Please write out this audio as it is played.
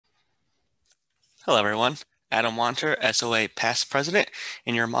Hello, everyone. Adam Wanter, SOA past president,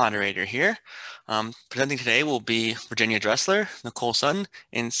 and your moderator here. Presenting today will be Virginia Dressler, Nicole Sutton,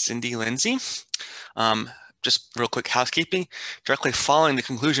 and Cindy Lindsay. Just real quick housekeeping. Directly following the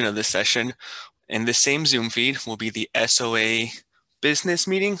conclusion of this session, in this same Zoom feed will be the SOA business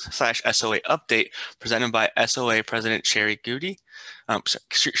meeting / SOA update presented by SOA President Sherry Gowdy.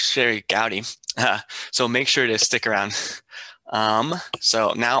 Sherry Gowdy. So make sure to stick around.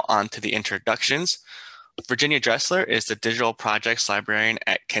 So now on to the introductions. Virginia Dressler is the Digital Projects Librarian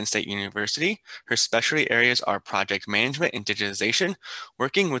at Kent State University. Her specialty areas are project management and digitization,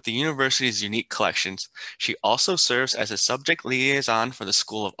 working with the university's unique collections. She also serves as a subject liaison for the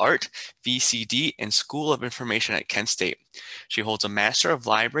School of Art, VCD, and School of Information at Kent State. She holds a Master of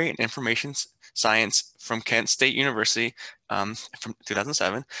Library and Information Science from Kent State University from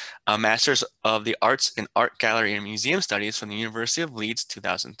 2007, a Master's of the Arts in Art Gallery and Museum Studies from the University of Leeds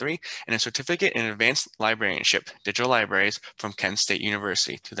 2003, and a Certificate in Advanced Librarianship, Digital Libraries from Kent State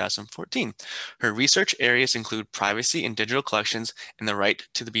University 2014. Her research areas include privacy in digital collections and the right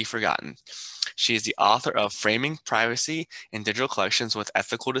to be forgotten. She is the author of Framing Privacy in Digital Collections with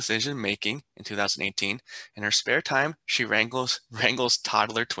Ethical Decision Making in 2018. In her spare time, she wrangles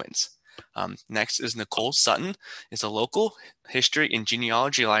toddler twins. Next is Nicole Sutton, is a local history and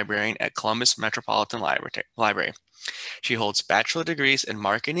genealogy librarian at Columbus Metropolitan Library. She holds bachelor degrees in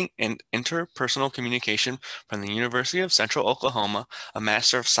marketing and interpersonal communication from the University of Central Oklahoma, a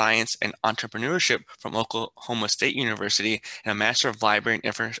Master of Science in entrepreneurship from Oklahoma State University, and a Master of Library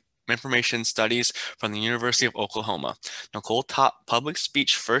and Information Studies from the University of Oklahoma. Nicole taught public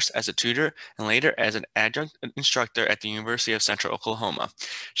speech first as a tutor and later as an adjunct instructor at the University of Central Oklahoma.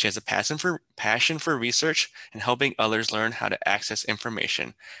 She has a passion for research and helping others learn how to access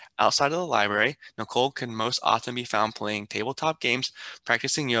information. Outside of the library, Nicole can most often be found playing tabletop games,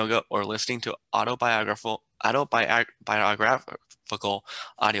 practicing yoga, or listening to autobiographical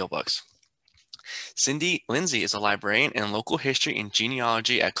audiobooks. Cindy Lindsay is a librarian in local history and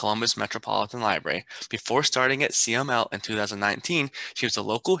genealogy at Columbus Metropolitan Library. Before starting at CML in 2019, she was a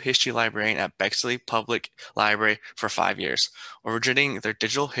local history librarian at Bexley Public Library for 5 years, originating their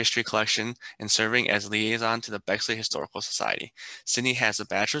digital history collection and serving as liaison to the Bexley Historical Society. Cindy has a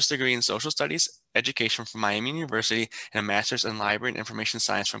bachelor's degree in social studies education from Miami University and a master's in library and information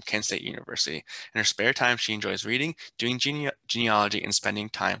science from Kent State University. In her spare time, she enjoys reading, doing genealogy, and spending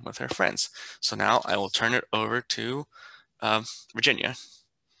time with her friends. So now I will turn it over to Virginia.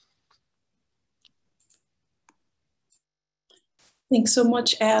 Thanks so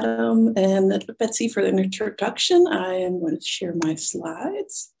much, Adam and Betsy, for the introduction. I am going to share my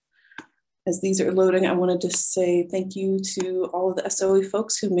slides. As these are loading, I wanted to say thank you to all of the SOA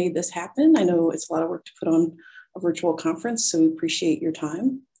folks who made this happen. I know it's a lot of work to put on a virtual conference, so we appreciate your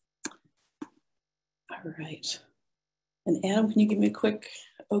time. All right. And Adam, can you give me a quick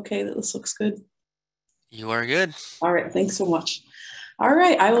okay that this looks good? You are good. All right, thanks so much. All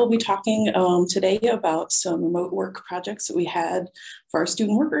right, I will be talking today about some remote work projects that we had for our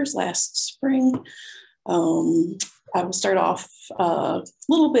student workers last spring. I will start off a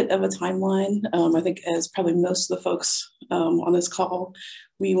little bit of a timeline. I think as probably most of the folks on this call,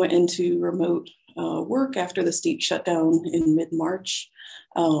 we went into remote work after the state shutdown in mid-March.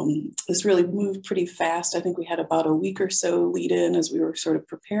 This really moved pretty fast. I think we had about a week or so lead in as we were sort of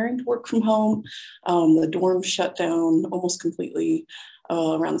preparing to work from home. The dorm shut down almost completely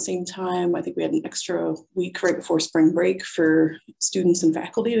around the same time. I think we had an extra week right before spring break for students and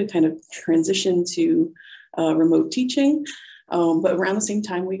faculty to kind of transition to remote teaching. But around the same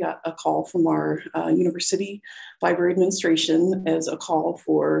time, we got a call from our university library administration as a call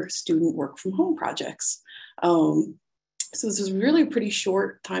for student work from home projects. So this is really a pretty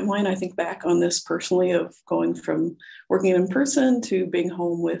short timeline. I think back on this personally of going from working in person to being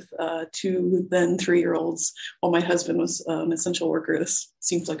home with 2 then 3-year-olds while my husband was an essential worker. This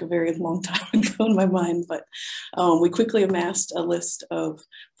seems like a very long time ago in my mind, but we quickly amassed a list of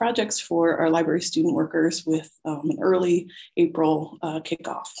projects for our library student workers with an early April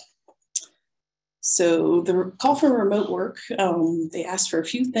kickoff. So the call for remote work, they asked for a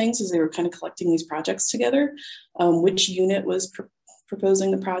few things as they were kind of collecting these projects together. Which unit was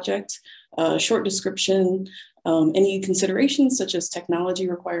proposing the project, short description, any considerations such as technology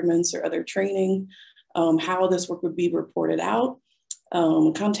requirements or other training, how this work would be reported out,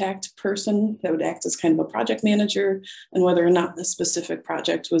 a contact person that would act as kind of a project manager, and whether or not the specific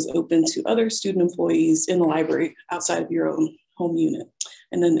project was open to other student employees in the library outside of your own home unit,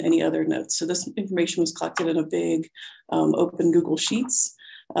 and then any other notes. So this information was collected in a big open Google Sheets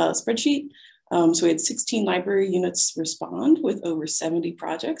spreadsheet. So we had 16 library units respond with over 70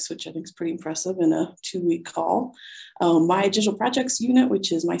 projects, which I think is pretty impressive in a 2-week call. My digital projects unit,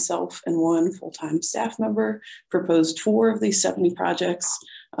 which is myself and one full-time staff member, proposed 4 of these 70 projects.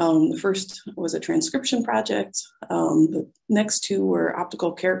 The first was a transcription project. The next 2 were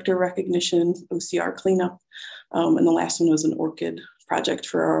optical character recognition, OCR cleanup, and the last one was an ORCID project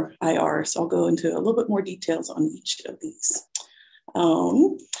for our IR. So I'll go into a little bit more details on each of these.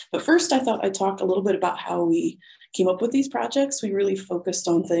 But first, I thought I'd talk a little bit about how we came up with these projects. We really focused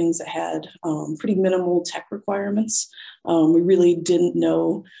on things that had pretty minimal tech requirements. We really didn't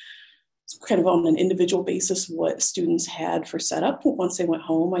know kind of on an individual basis what students had for setup once they went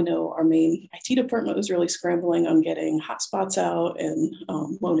home. I know our main IT department was really scrambling on getting hotspots out and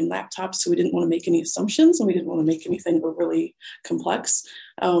loaning laptops, so we didn't want to make any assumptions and we didn't want to make anything overly complex.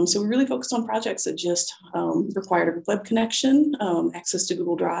 So we really focused on projects that just required a web connection, access to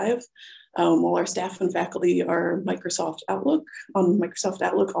Google Drive. While our staff and faculty are Microsoft Outlook, on Microsoft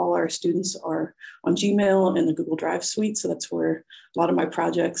Outlook, all our students are on Gmail and the Google Drive suite. So that's where a lot of my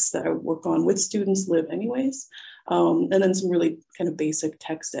projects that I work on with students live anyways. And then some really kind of basic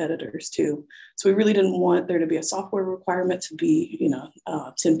text editors too. So we really didn't want there to be a software requirement to be,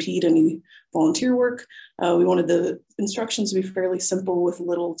 to impede any volunteer work. We wanted the instructions to be fairly simple with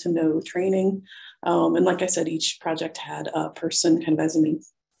little to no training. And like I said, each project had a person kind of as a main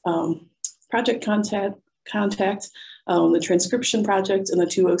project contact. The transcription project and the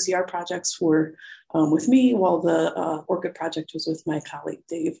 2 OCR projects were with me, while the ORCID project was with my colleague,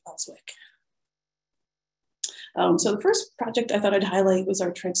 Dave Elswick. So the first project I thought I'd highlight was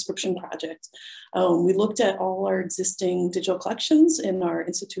our transcription project. We looked at all our existing digital collections in our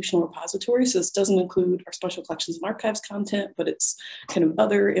institutional repository. So this doesn't include our special collections and archives content, but it's kind of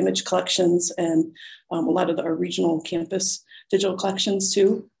other image collections and a lot of our regional campus digital collections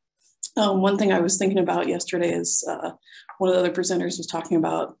too. One thing I was thinking about yesterday is one of the other presenters was talking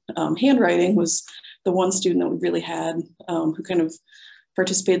about handwriting. Was the one student that we really had who kind of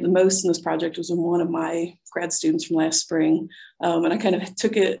participated the most in this project was one of my grad students from last spring. And I kind of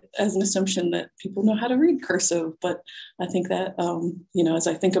took it as an assumption that people know how to read cursive, but I think that, as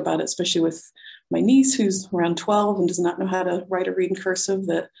I think about it, especially with my niece who's around 12 and does not know how to write or read in cursive,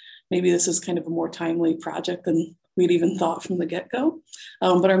 that maybe this is kind of a more timely project than we'd even thought from the get-go.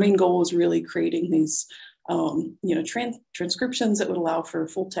 But our main goal was really creating these, transcriptions that would allow for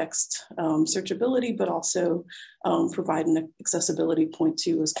full text searchability, but also provide an accessibility point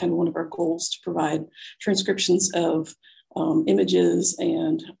too, was kind of one of our goals, to provide transcriptions of images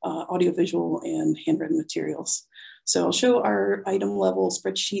and audiovisual and handwritten materials. So I'll show our item level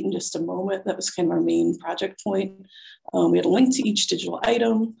spreadsheet in just a moment. That was kind of our main project point. We had a link to each digital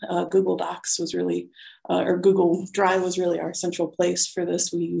item. Google Docs was really, or Google Drive was really our central place for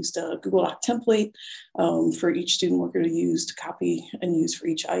this. We used a Google Doc template for each student worker to use to copy and use for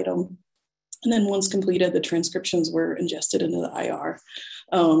each item. And then once completed, the transcriptions were ingested into the IR.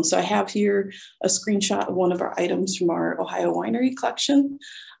 So I have here a screenshot of one of our items from our Ohio winery collection.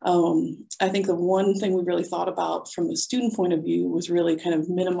 I think the one thing we really thought about from the student point of view was really kind of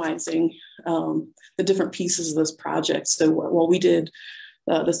minimizing the different pieces of this project. So while we did,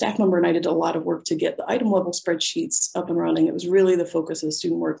 the staff member and I did a lot of work to get the item level spreadsheets up and running, it was really the focus of the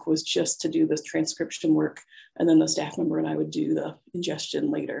student work was just to do this transcription work. And then the staff member and I would do the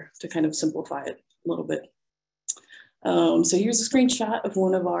ingestion later to kind of simplify it a little bit. So here's a screenshot of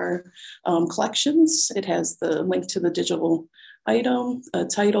one of our collections. It has the link to the digital item,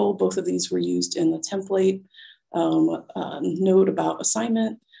 title. Both of these were used in the template, note about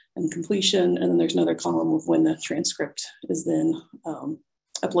assignment and completion, and then there's another column of when the transcript is then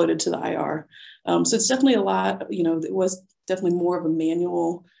uploaded to the IR. So it's definitely a lot, it was definitely more of a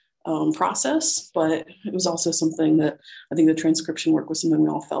manual process, but it was also something that I think the transcription work was something we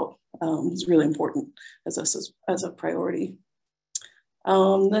all felt was really important as a priority.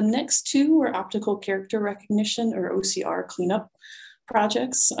 The next 2 were optical character recognition, or OCR cleanup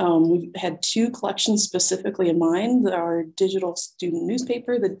projects. We had 2 collections specifically in mind: our digital student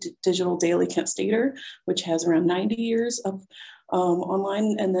newspaper, the Digital Daily Kent Stater, which has around 90 years of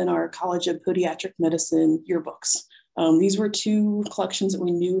online, and then our College of Podiatric Medicine yearbooks. These were 2 collections that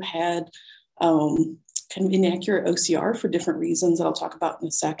we knew had kind of inaccurate OCR for different reasons that I'll talk about in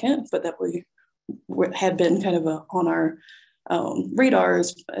a second, but that we had been kind of on our radar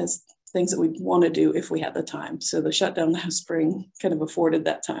as things that we'd want to do if we had the time. So the shutdown last spring kind of afforded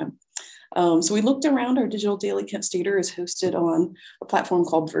that time. So we looked around. Our Digital Daily Kent Stater is hosted on a platform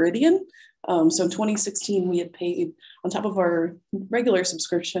called Veridian. So in 2016, we had paid, on top of our regular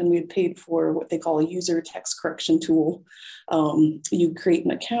subscription, we had paid for what they call a user text correction tool. You create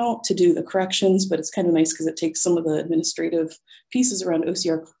an account to do the corrections, but it's kind of nice because it takes some of the administrative pieces around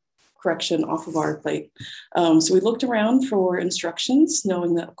OCR correction off of our plate. So we looked around for instructions,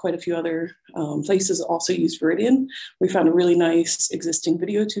 knowing that quite a few other places also use Veridian. We found a really nice existing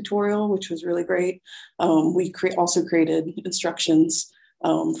video tutorial, which was really great. We also created instructions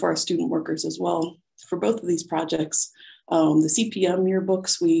for our student workers as well. For both of these projects, the CPM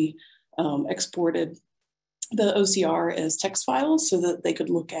yearbooks, we exported the OCR as text files so that they could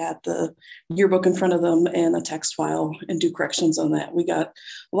look at the yearbook in front of them and a text file and do corrections on that. We got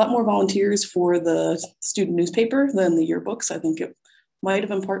a lot more volunteers for the student newspaper than the yearbooks. I think it might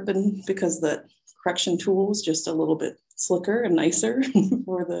have in part been because the correction tool was just a little bit slicker and nicer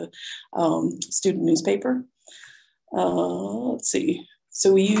for the student newspaper. Let's see.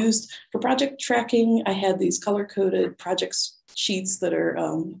 So we used, for project tracking, I had these color-coded projects sheets that are,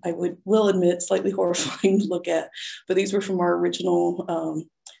 will admit, slightly horrifying to look at, but these were from our original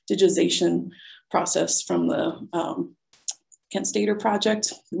digitization process from the Kent Stater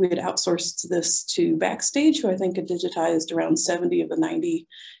project. We had outsourced this to Backstage, who I think had digitized around 70 of the 90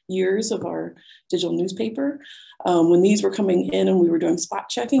 years of our digital newspaper. When these were coming in and we were doing spot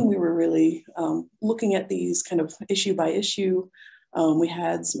checking, we were really looking at these kind of issue by issue. We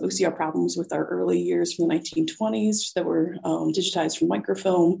had some OCR problems with our early years from the 1920s that were digitized from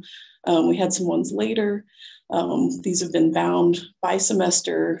microfilm. We had some ones later. These have been bound by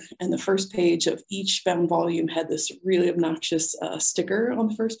semester, and the first page of each bound volume had this really obnoxious sticker on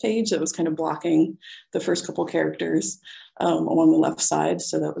the first page that was kind of blocking the first couple characters along the left side.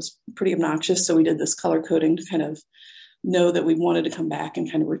 So that was pretty obnoxious. So we did this color coding to kind of know that we wanted to come back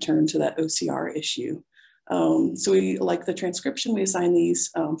and kind of return to that OCR issue. So we, like the transcription, we assign these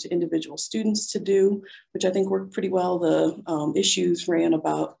to individual students to do, which I think worked pretty well. The issues ran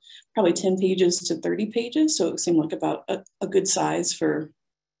about probably 10 pages to 30 pages. So it seemed like about a good size for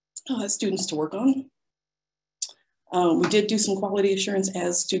students to work on. We did do some quality assurance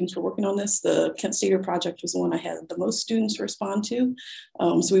as students were working on this. The Kent Stater project was the one I had the most students respond to.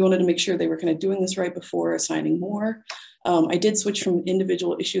 So we wanted to make sure they were kind of doing this right before assigning more. I did switch from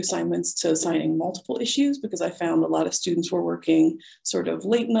individual issue assignments to assigning multiple issues because I found a lot of students were working sort of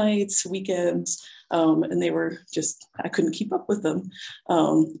late nights, weekends, and they were just, I couldn't keep up with them.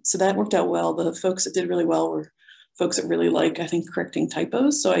 So that worked out well. The folks that did really well were folks that really like, I think, correcting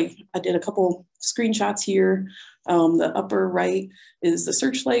typos. So I did a couple screenshots here. The upper right is the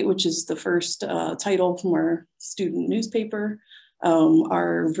Searchlight, which is the first title from our student newspaper.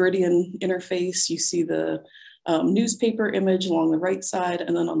 Our Veridian interface, you see the newspaper image along the right side,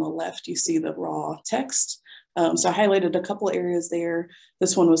 and then on the left, you see the raw text. So I highlighted a couple areas there.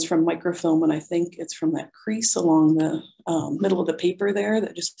 This one was from microfilm, and I think it's from that crease along the middle of the paper there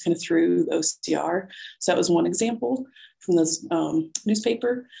that just kind of threw the OCR. So that was one example from this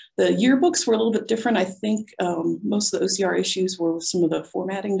newspaper. The yearbooks were a little bit different. I think most of the OCR issues were with some of the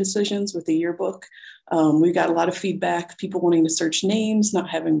formatting decisions with the yearbook. We got a lot of feedback, people wanting to search names, not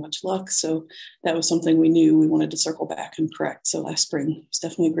having much luck. So that was something we knew we wanted to circle back and correct. So last spring was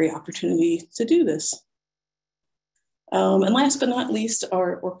definitely a great opportunity to do this. And last but not least,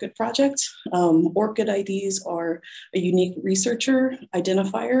 our ORCID project. ORCID IDs are a unique researcher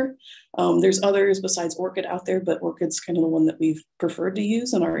identifier. There's others besides ORCID out there, but ORCID's kind of the one that we've preferred to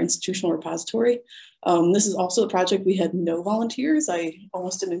use in our institutional repository. This is also a project we had no volunteers. I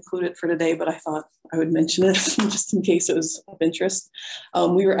almost didn't include it for today, but I thought I would mention it just in case it was of interest.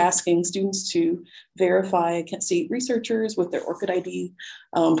 We were asking students to verify Kent State researchers with their ORCID ID.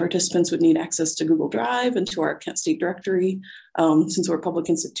 Participants would need access to Google Drive and to our Kent State directory. Since we're a public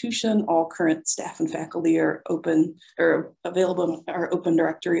institution, all current staff and faculty are open or available in our open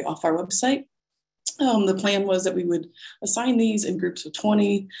directory off our website. The plan was that we would assign these in groups of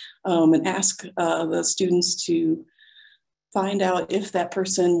 20 and ask the students to find out if that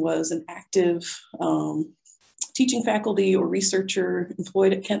person was an active teaching faculty or researcher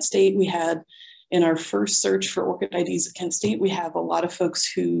employed at Kent State. We had, in our first search for ORCID IDs at Kent State, we have a lot of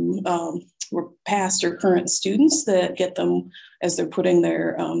folks who were past or current students that get them as they're putting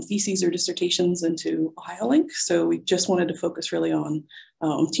their theses or dissertations into OhioLink. So we just wanted to focus really on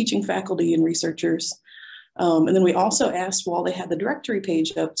teaching faculty and researchers. And then we also asked, while they had the directory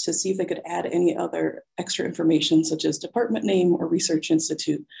page up, to see if they could add any other extra information, such as department name or research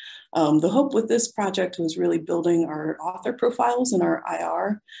institute. The hope with this project was really building our author profiles in our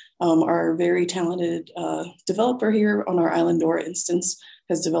IR. Our very talented developer here on our Islandora instance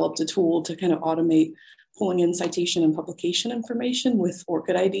has developed a tool to kind of automate pulling in citation and publication information with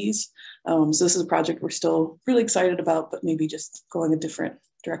ORCID IDs. So this is a project we're still really excited about, but maybe just going a different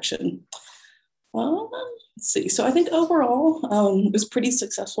direction. Let's see. So I think overall, it was a pretty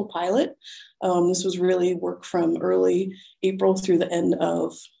successful pilot. This was really work from early April through the end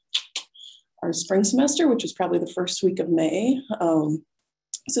of our spring semester, which was probably the first week of May.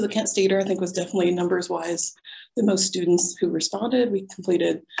 So the Kent Stater, I think, was definitely numbers-wise the most students who responded. We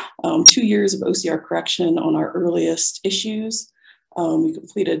completed 2 years of OCR correction on our earliest issues. We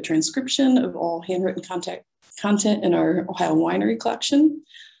completed transcription of all handwritten content in our Ohio winery collection.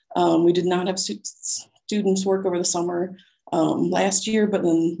 We did not have students work over the summer last year, but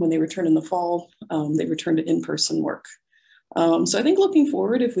then when they returned in the fall, they returned to in-person work. So I think looking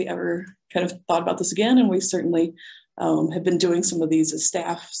forward, if we ever kind of thought about this again, and we certainly have been doing some of these as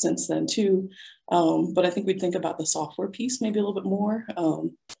staff since then too, but I think we'd think about the software piece maybe a little bit more.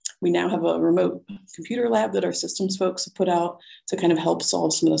 We now have a remote computer lab that our systems folks have put out to kind of help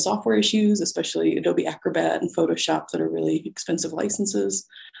solve some of the software issues, especially Adobe Acrobat and Photoshop that are really expensive licenses.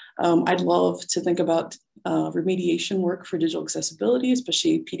 I'd love to think about remediation work for digital accessibility,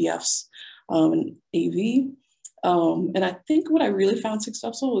 especially PDFs and AV. And I think what I really found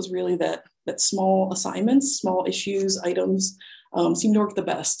successful was really that small assignments, small issues, items seem to work the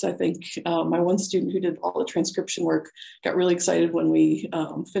best. I think my one student who did all the transcription work got really excited when we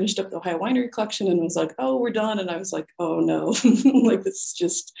finished up the Ohio Winery collection and was like, oh, we're done. And I was like, oh no, like this is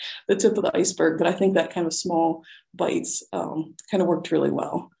just the tip of the iceberg. But I think that kind of small bites kind of worked really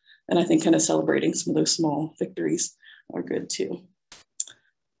well. And I think kind of celebrating some of those small victories are good too.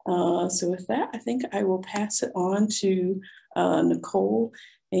 So with that, I think I will pass it on to Nicole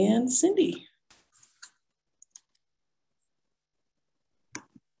and Cindy.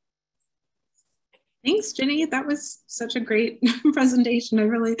 Thanks, Jenny. That was such a great presentation. I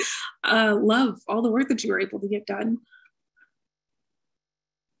really love all the work that you were able to get done.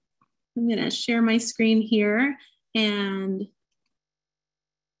 I'm going to share my screen here and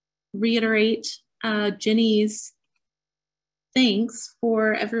reiterate Jenny's thanks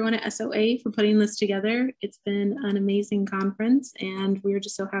for everyone at SOA for putting this together. It's been an amazing conference, and we're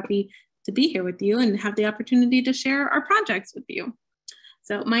just so happy to be here with you and have the opportunity to share our projects with you.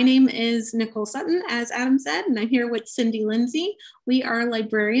 So my name is Nicole Sutton, as Adam said, and I'm here with Cindy Lindsay. We are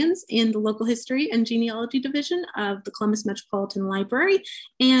librarians in the Local History and Genealogy Division of the Columbus Metropolitan Library,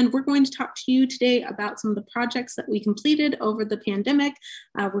 and we're going to talk to you today about some of the projects that we completed over the pandemic.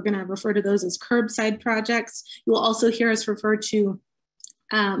 We're going to refer to those as curbside projects. You'll also hear us refer to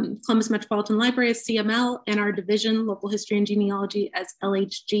Columbus Metropolitan Library as CML, and our division, Local History and Genealogy, as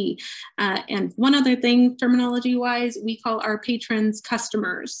LHG. And one other thing, terminology-wise, we call our patrons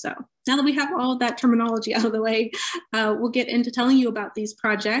customers. So now that we have all that terminology out of the way, we'll get into telling you about these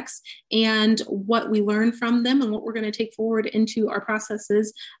projects and what we learned from them and what we're going to take forward into our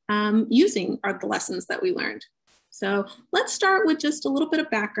processes using the lessons that we learned. So let's start with just a little bit of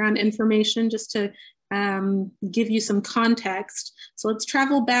background information just to give you some context. So let's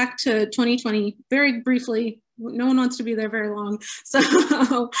travel back to 2020 very briefly. No one wants to be there very long. So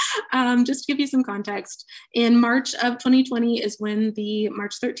just to give you some context, in March of 2020 is when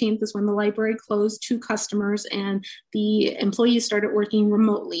March 13th is when the library closed to customers and the employees started working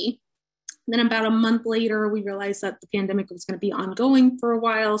remotely. Then about a month later, we realized that the pandemic was going to be ongoing for a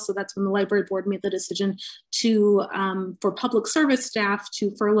while. So that's when the library board made the decision to, for public service staff,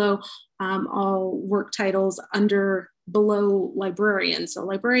 to furlough all work titles below librarian. So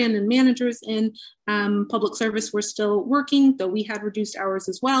librarian and managers in public service were still working, though we had reduced hours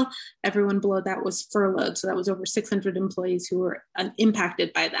as well. Everyone below that was furloughed. So that was over 600 employees who were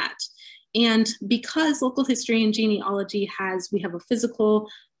impacted by that. And because Local History and Genealogy we have a physical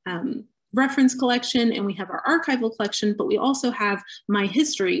reference collection and we have our archival collection, but we also have My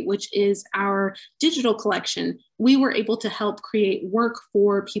History, which is our digital collection. We were able to help create work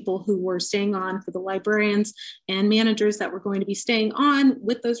for people who were staying on, for the librarians and managers that were going to be staying on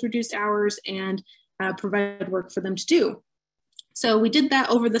with those reduced hours, and provide work for them to do. So we did that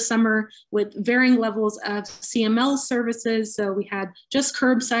over the summer with varying levels of CML services. So we had just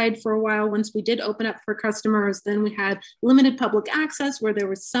curbside for a while once we did open up for customers. Then we had limited public access where there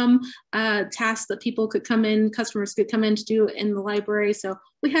was some tasks that customers could come in to do in the library. So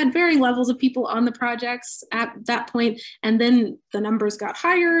we had varying levels of people on the projects at that point. And then the numbers got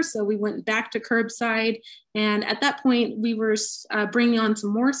higher. So we went back to curbside. And at that point, we were bringing on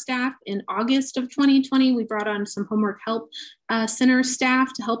some more staff. In August of 2020, we brought on some homework help center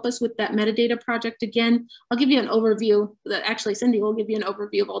staff to help us with that metadata project again. I'll give you an overview. Actually, Cindy will give you an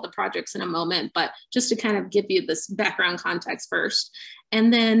overview of all the projects in a moment, but just to kind of give you this background context first.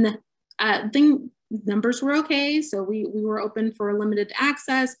 And then Numbers were okay, so we were open for limited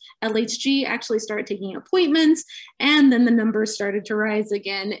access. LHG actually started taking appointments, and then the numbers started to rise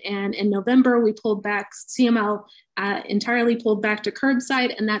again. And in November, we pulled back, CML entirely pulled back to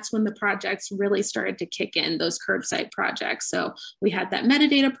curbside, and that's when the projects really started to kick in, those curbside projects. So we had that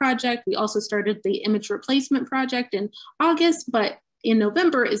metadata project. We also started the image replacement project in August, but in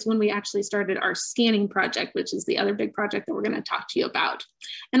November is when we actually started our scanning project, which is the other big project that we're going to talk to you about.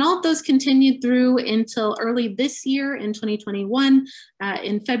 And all of those continued through until early this year in 2021.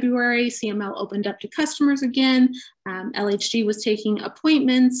 In February, CML opened up to customers again. LHG was taking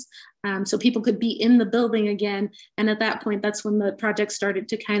appointments, so people could be in the building again. And at that point, that's when the project started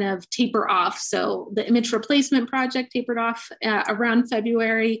to kind of taper off. So the image replacement project tapered off around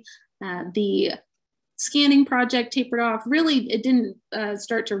February. The scanning project tapered off. Really, it didn't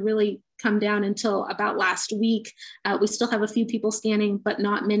start to really come down until about last week. We still have a few people scanning, but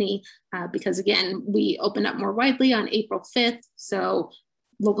not many, because again, we opened up more widely on April 5th. So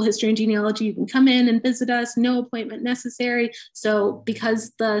local history and genealogy, you can come in and visit us, no appointment necessary. So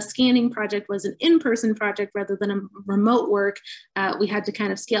because the scanning project was an in-person project rather than a remote work, we had to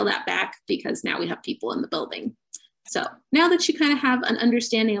kind of scale that back because now we have people in the building. So now that you kind of have an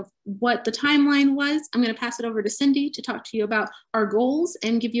understanding of what the timeline was, I'm going to pass it over to Cindy to talk to you about our goals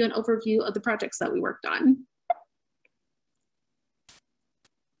and give you an overview of the projects that we worked on.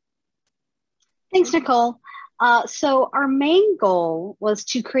 Thanks, Nicole. So our main goal was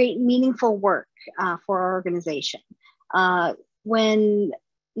to create meaningful work for our organization. When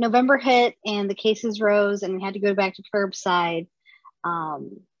November hit and the cases rose and we had to go back to curbside,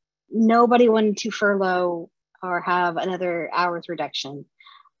 nobody wanted to furlough or have another hours reduction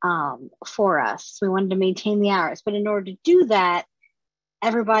for us. We wanted to maintain the hours, but in order to do that,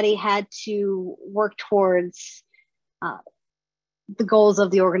 everybody had to work towards the goals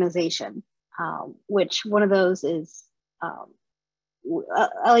of the organization, which one of those is,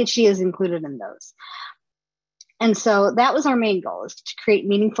 LHG is included in those. And so that was our main goal, is to create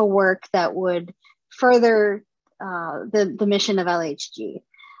meaningful work that would further the mission of LHG.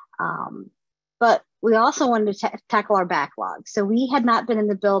 But we also wanted to tackle our backlog. So we had not been in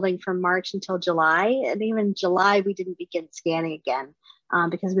the building from March until July. And even July, we didn't begin scanning again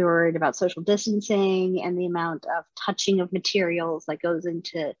because we were worried about social distancing and the amount of touching of materials that goes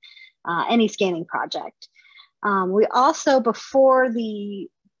into any scanning project. We also, before the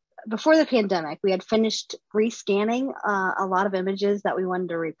pandemic, we had finished rescanning a lot of images that we wanted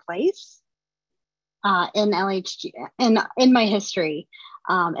to replace in LHG, in my history.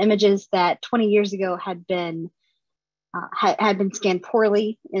 Images that 20 years ago had been scanned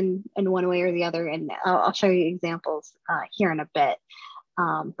poorly in one way or the other, and I'll show you examples here in a bit.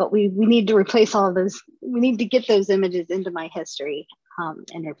 But we need to replace all of those. We need to get those images into my history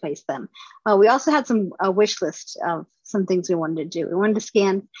and replace them. We also had a wish list of some things we wanted to do. We wanted to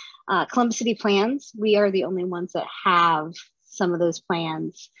scan Columbus City plans. We are the only ones that have some of those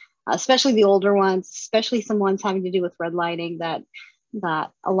plans, especially the older ones, especially some ones having to do with redlining that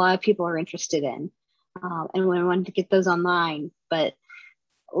a lot of people are interested in. And we wanted to get those online, but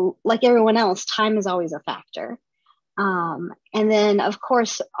like everyone else, time is always a factor. And then of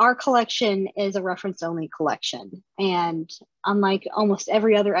course, our collection is a reference only collection. And unlike almost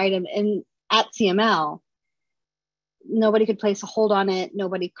every other item at CML, nobody could place a hold on it.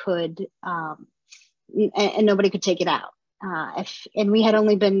 Nobody could, and nobody could take it out. And we had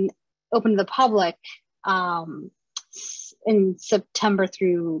only been open to the public in September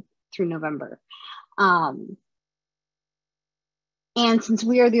through November. And since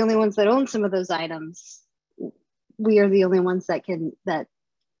we are the only ones that own some of those items, we are the only ones that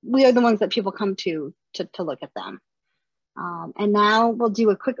we are the ones that people come to look at them. And now we'll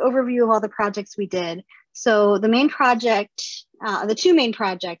do a quick overview of all the projects we did. So the main project, the two main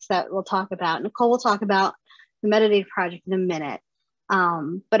projects that we'll talk about, Nicole will talk about the metadata project in a minute,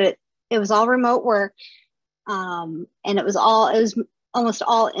 but it was all remote work. And it was almost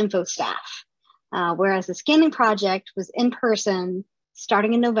all info staff, whereas the scanning project was in person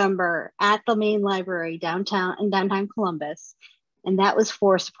starting in November at the main library in downtown Columbus, and that was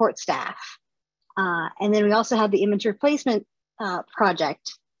for support staff. And then we also had the image replacement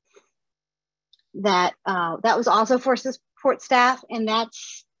project that was also for support staff, and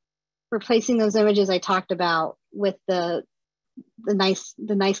that's replacing those images I talked about with the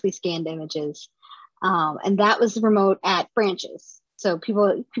nicely scanned images. And that was remote at branches. So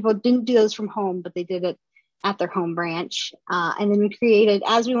people didn't do those from home, but they did it at their home branch. And then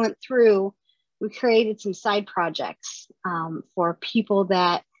as we went through, we created some side projects for people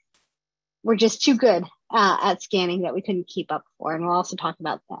that were just too good at scanning that we couldn't keep up for. And we'll also talk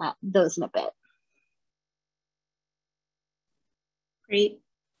about those in a bit. Great.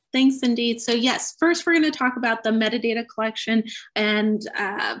 Thanks, Cindy. So yes, first we're going to talk about the metadata collection and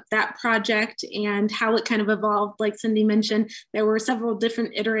that project and how it kind of evolved. Like Cindy mentioned, there were several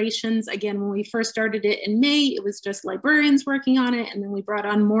different iterations. Again, when we first started it in May, it was just librarians working on it. And then we brought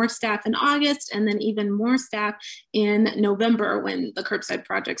on more staff in August, and then even more staff in November when the curbside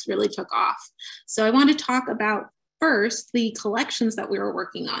projects really took off. So I want to talk about first the collections that we were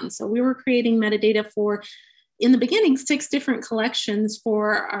working on. So we were creating metadata for, in the beginning, 6 different collections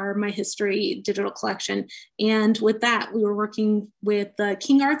for our My History digital collection. And with that, we were working with the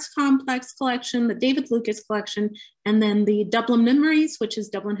King Arts Complex collection, the David Lucas collection, and then the Dublin Memories, which is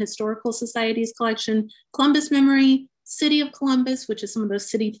Dublin Historical Society's collection, Columbus Memory, City of Columbus, which is some of those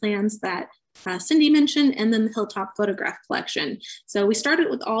city plans that Cindy mentioned, and then the Hilltop Photograph Collection. So we started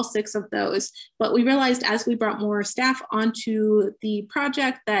with all 6 of those, but we realized as we brought more staff onto the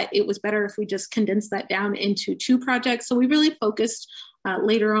project that it was better if we just condensed that down into 2 projects. So we really focused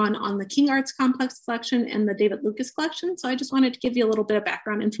later on the King Arts Complex collection and the David Lucas collection. So I just wanted to give you a little bit of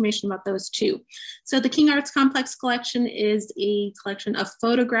background information about those 2. So the King Arts Complex collection is a collection of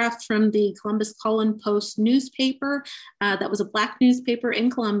photographs from the Columbus Call and Post newspaper. That was a Black newspaper in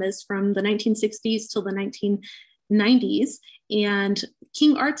Columbus from the 1960s till the 1990s. And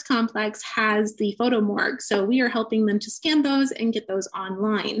King Arts Complex has the photo morgue. So we are helping them to scan those and get those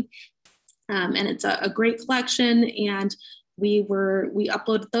online. And it's a great collection, and we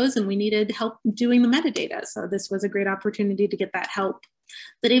uploaded those and we needed help doing the metadata. So this was a great opportunity to get that help.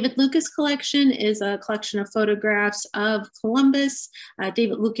 The David Lucas collection is a collection of photographs of Columbus.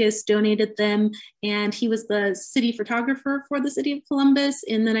 David Lucas donated them, and he was the city photographer for the city of Columbus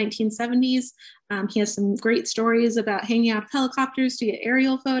in the 1970s. He has some great stories about hanging out of helicopters to get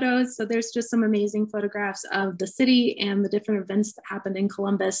aerial photos. So there's just some amazing photographs of the city and the different events that happened in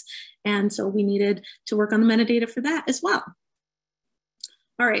Columbus. And so we needed to work on the metadata for that as well.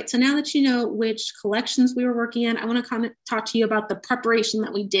 All right, so now that you know which collections we were working in, I want to kind of talk to you about the preparation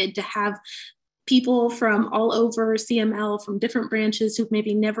that we did to have people from all over CML from different branches who've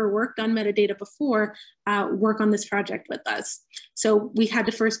maybe never worked on metadata before work on this project with us. So we had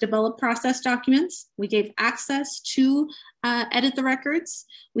to first develop process documents. We gave access to edit the records.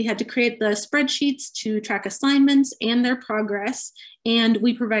 We had to create the spreadsheets to track assignments and their progress, and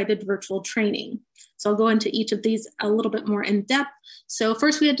we provided virtual training. So I'll go into each of these a little bit more in depth. So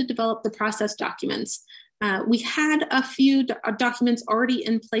first we had to develop the process documents. We had a few documents already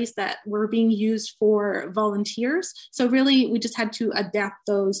in place that were being used for volunteers. So really we just had to adapt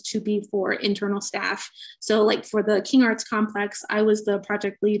those to be for internal staff. So like for the King Arts Complex, I was the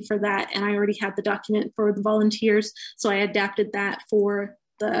project lead for that, and I already had the document for the volunteers. So I adapted that for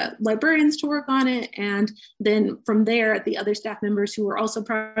the librarians to work on it. And then from there, the other staff members who were also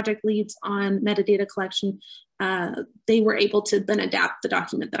project leads on metadata collection, they were able to then adapt the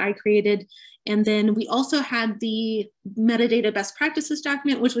document that I created. And then we also had the metadata best practices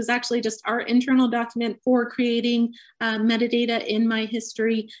document, which was actually just our internal document for creating metadata in My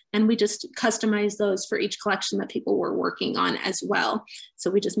History. And we just customized those for each collection that people were working on as well. So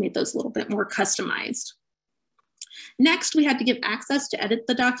we just made those a little bit more customized. Next, we had to give access to edit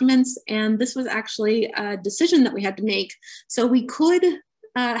the documents, and this was actually a decision that we had to make. So we could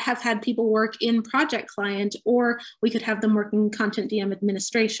have had people work in Project Client, or we could have them work in Content DM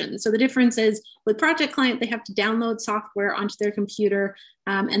administration. So the difference is with Project Client, they have to download software onto their computer,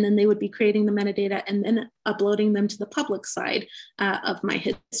 and then they would be creating the metadata and then uploading them to the public side of My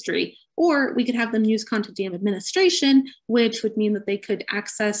History. Or we could have them use Content DM administration, which would mean that they could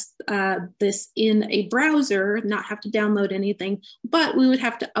access this in a browser, not have to download anything, but we would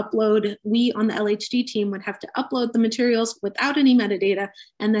have to upload, we on the LHD team would have to upload the materials without any metadata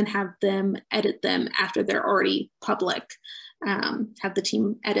and then have them edit them after they're already public. Have the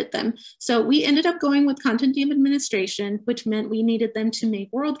team edit them. So we ended up going with Content DM administration, which meant we needed them to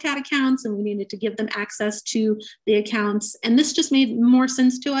make WorldCat accounts and we needed to give them access to the accounts. And this just made more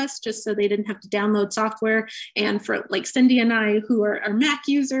sense to us, just so they didn't have to download software. And for like Cindy and I, who are Mac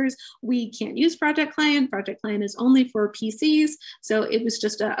users, we can't use Project Client. Project Client is only for PCs. So it was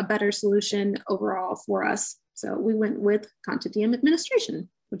just a better solution overall for us. So we went with Content DM administration,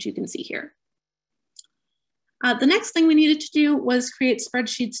 which you can see here. The next thing we needed to do was create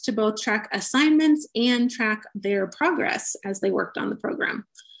spreadsheets to both track assignments and track their progress as they worked on the program.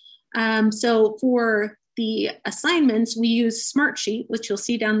 So for the assignments, we use Smartsheet, which you'll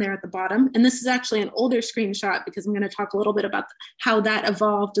see down there at the bottom. And this is actually an older screenshot because I'm going to talk a little bit about how that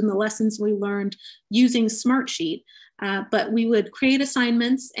evolved and the lessons we learned using Smartsheet. But we would create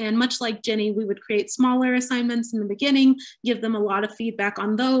assignments, and much like Jenny, we would create smaller assignments in the beginning, give them a lot of feedback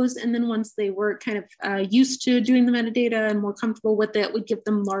on those, and then once they were kind of used to doing the metadata and more comfortable with it, we'd give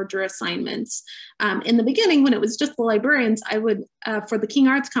them larger assignments. In the beginning, when it was just the librarians, I would, for the King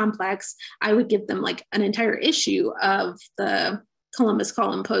Arts Complex, I would give them like an entire issue of the Columbus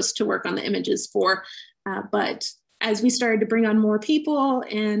Column Post to work on the images for. But as we started to bring on more people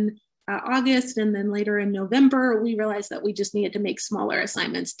in August and then later in November, we realized that we just needed to make smaller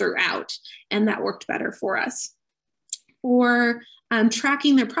assignments throughout, and that worked better for us. For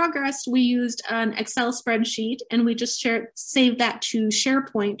tracking their progress, we used an Excel spreadsheet, and we just saved that to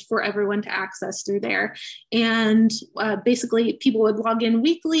SharePoint for everyone to access through there. And basically, people would log in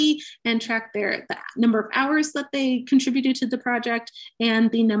weekly and track the number of hours that they contributed to the project and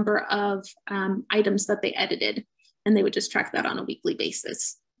the number of items that they edited. And they would just track that on a weekly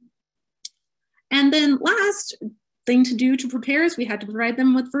basis. And then last thing to do to prepare is we had to provide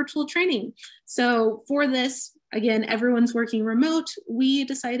them with virtual training. So for this, again, everyone's working remote. We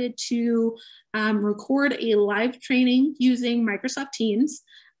decided to record a live training using Microsoft Teams.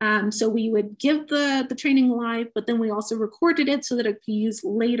 So we would give the training live, but then we also recorded it so that it could be used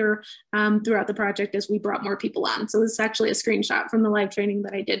later throughout the project as we brought more people on. So this is actually a screenshot from the live training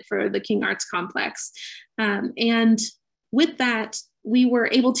that I did for the King Arts Complex. And with that, we were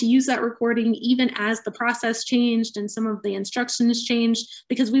able to use that recording even as the process changed and some of the instructions changed,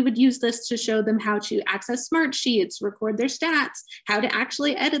 because we would use this to show them how to access Smartsheets, record their stats, how to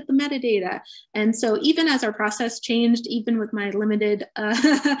actually edit the metadata. And so even as our process changed, even with my limited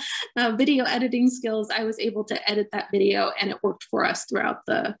video editing skills, I was able to edit that video, and it worked for us throughout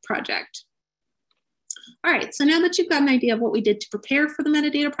the project. All right, so now that you've got an idea of what we did to prepare for the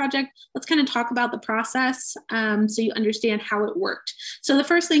metadata project, let's kind of talk about the process so you understand how it worked. So the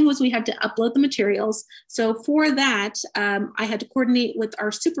first thing was we had to upload the materials. So for that, I had to coordinate with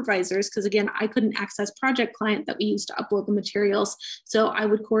our supervisors because, again, I couldn't access Project Client that we used to upload the materials. So I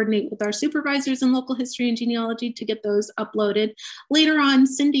would coordinate with our supervisors in local history and genealogy to get those uploaded. Later on,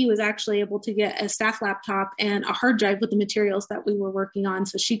 Cindy was actually able to get a staff laptop and a hard drive with the materials that we were working on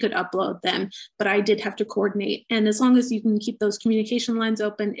so she could upload them, but I did have to coordinate. And as long as you can keep those communication lines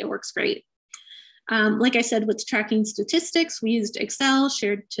open, it works great. Like I said, with tracking statistics, we used Excel,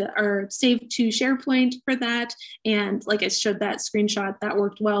 saved to SharePoint for that. And like I showed that screenshot, that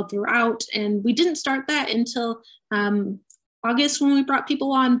worked well throughout. And we didn't start that until August when we brought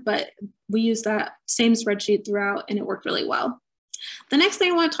people on, but we used that same spreadsheet throughout, and it worked really well. The next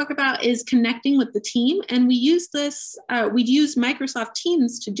thing I want to talk about is connecting with the team, and we use this, we use Microsoft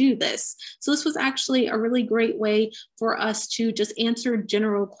Teams to do this. So this was actually a really great way for us to just answer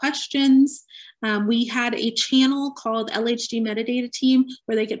general questions. We had a channel called LHD Metadata Team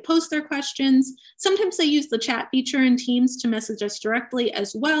where they could post their questions. Sometimes they use the chat feature in Teams to message us directly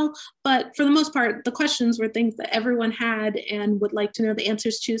as well, but for the most part, the questions were things that everyone had and would like to know the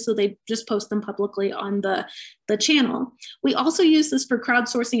answers to, so they just post them publicly on the channel. We also use this for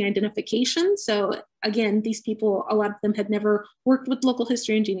crowdsourcing identification. So again, these people, a lot of them had never worked with local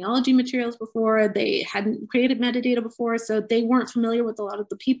history and genealogy materials before. They hadn't created metadata before, so they weren't familiar with a lot of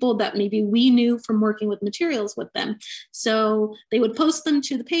the people that maybe we knew from working with materials with them. So they would post them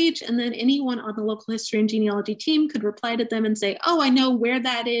to the page, and then anyone on the local history and genealogy team could reply to them and say, oh, I know where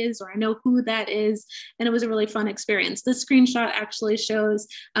that is, or I know who that is. And it was a really fun experience. This screenshot actually shows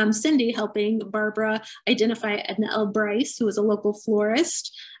Cindy helping Barbara identify Edna L. Bryce, who was a local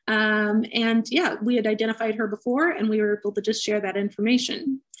florist. And yeah, we had identified her before, and we were able to just share that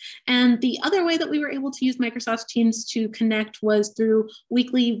information. And the other way that we were able to use Microsoft Teams to connect was through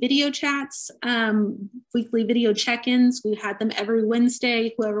weekly video chats, weekly video check-ins. We had them every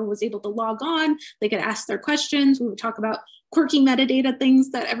Wednesday. Whoever was able to log on, they could ask their questions. We would talk about quirky metadata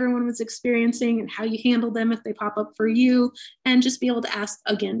things that everyone was experiencing and how you handle them if they pop up for you, and just be able to ask,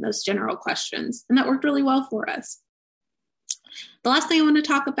 again, those general questions. And that worked really well for us. The last thing I want to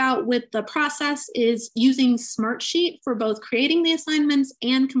talk about with the process is using Smartsheet for both creating the assignments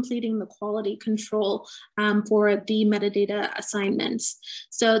and completing the quality control for the metadata assignments.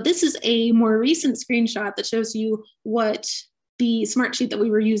 So this is a more recent screenshot that shows you what the Smartsheet that we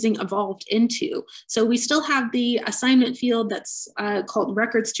were using evolved into. So we still have the assignment field that's called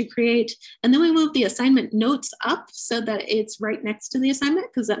records to create. And then we moved the assignment notes up so that it's right next to the assignment,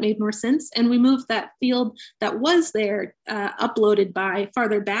 because that made more sense. And we moved that field that was there uploaded by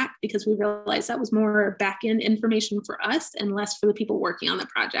farther back, because we realized that was more back-end information for us and less for the people working on the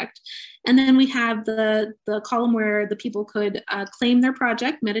project. And then we have the column where the people could claim their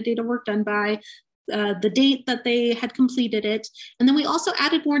project, metadata work done by, the date that they had completed it. And then we also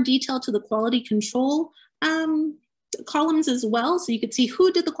added more detail to the quality control columns as well, so you could see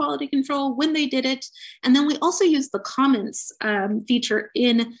who did the quality control, when they did it. And then we also used the comments feature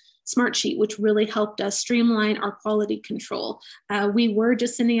in Smartsheet, which really helped us streamline our quality control. We were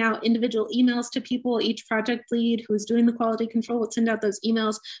just sending out individual emails to people. Each project lead who was doing the quality control would send out those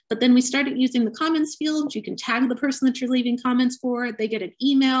emails, but then we started using the comments field. You can tag the person that you're leaving comments for. They get an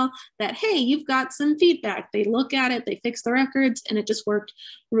email that, hey, you've got some feedback. They look at it, they fix the records, and it just worked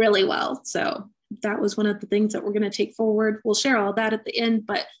really well. So that was one of the things that we're going to take forward. We'll share all that at the end,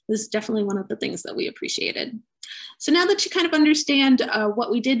 but this is definitely one of the things that we appreciated. So now that you kind of understand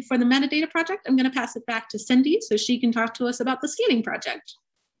what we did for the metadata project, I'm going to pass it back to Cindy so she can talk to us about the scanning project.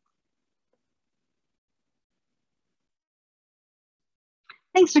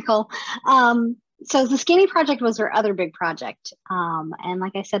 Thanks, Nicole. So the scanning project was our other big project. And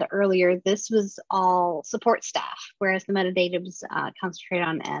like I said earlier, this was all support staff, whereas the metadata was concentrated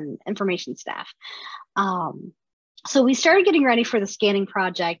on information staff. So we started getting ready for the scanning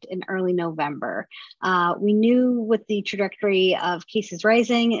project in early November. We knew with the trajectory of cases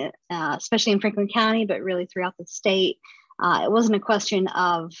rising, especially in Franklin County, but really throughout the state, it wasn't a question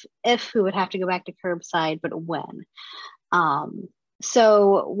of if we would have to go back to curbside, but when.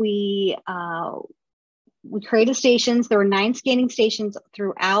 So we created stations. There were 9 scanning stations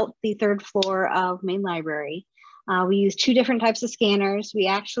throughout the 3rd floor of main library. We used 2 different types of scanners. We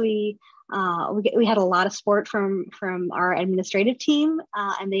actually we had a lot of support from our administrative team,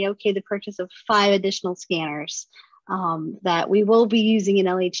 and they okayed the purchase of 5 additional scanners that we will be using in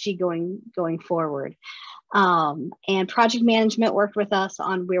LHG going forward. And project management worked with us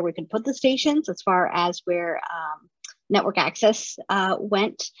on where we could put the stations as far as where network access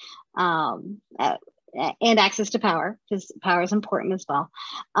went, and access to power, because power is important as well.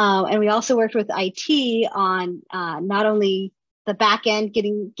 And we also worked with IT on not only the back end,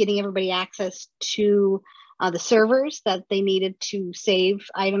 getting everybody access to the servers that they needed to save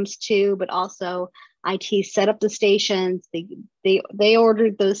items to, but also IT set up the stations. They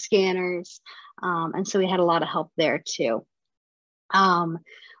ordered those scanners, and so we had a lot of help there too.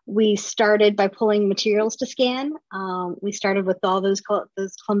 We started by pulling materials to scan. We started with all those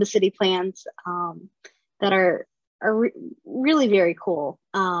Columbus City plans that are really very cool,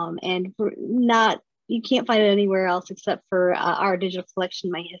 and you can't find it anywhere else except for our digital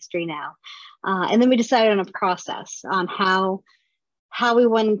collection, My History Now. And then we decided on a process on how we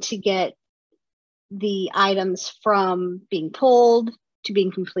wanted to get the items from being pulled to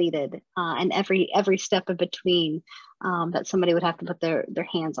being completed, and every step in between that somebody would have to put their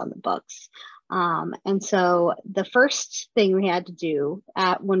hands on the books. And so the first thing we had to do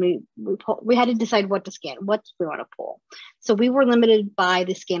when we had to decide what to scan, what do we want to pull. So we were limited by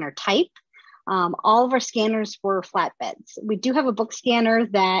the scanner type. All of our scanners were flatbeds. We do have a book scanner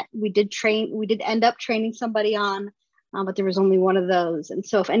that we did end up training somebody on, but there was only one of those. And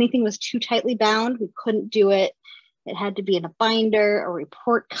so if anything was too tightly bound, we couldn't do it. It had to be in a binder, a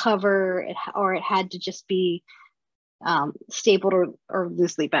report cover, or it had to just be stapled or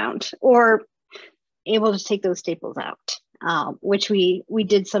loosely bound, or able to take those staples out, which we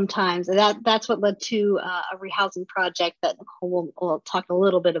did sometimes. And that's what led to a rehousing project that Nicole will talk a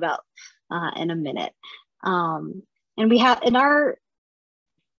little bit about in a minute. And we have in our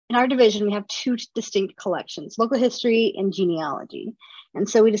division, we have 2 distinct collections: local history and genealogy. And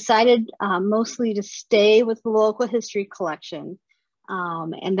so we decided mostly to stay with the local history collection,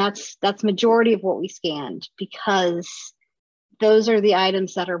 and that's majority of what we scanned, because those are the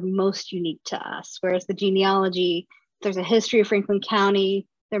items that are most unique to us. Whereas the genealogy, if there's a history of Franklin County,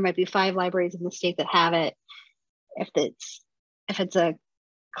 there might be 5 libraries in the state that have it. If it's a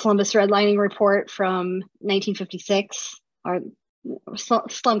Columbus redlining report from 1956 or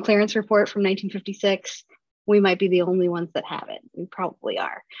slum clearance report from 1956, we might be the only ones that have it. We probably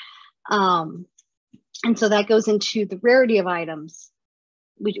are. And so that goes into the rarity of items.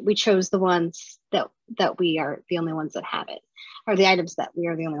 We chose the ones that we are the only ones that have it, or the items that we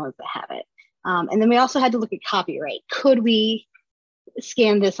are the only ones that have it. And then we also had to look at copyright. Could we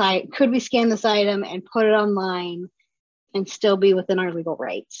scan this item and put it online and still be within our legal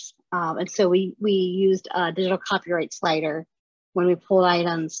rights? And so we used a digital copyright slider when we pulled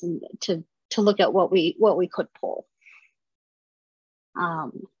items to look at what we could pull.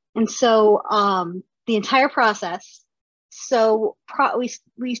 And so the entire process, so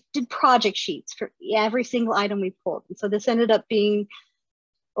we did project sheets for every single item we pulled. And so this ended up being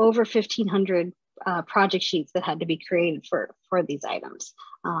over 1,500 project sheets that had to be created for these items.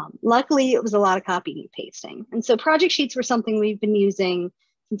 Luckily, it was a lot of copying and pasting. And so project sheets were something we've been using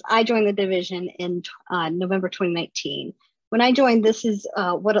since I joined the division in November 2019. When I joined, this is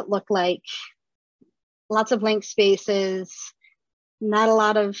what it looked like lots of blank spaces, not a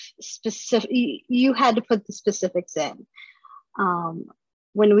lot of specific, you had to put the specifics in.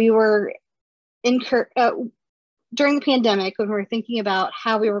 When we were during the pandemic, when we were thinking about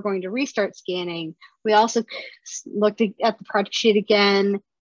how we were going to restart scanning, we also looked at the project sheet again,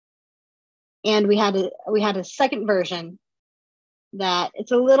 and we had a second version that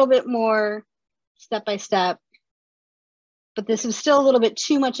it's a little bit more step by step, but this was still a little bit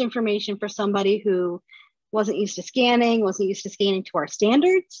too much information for somebody who wasn't used to scanning to our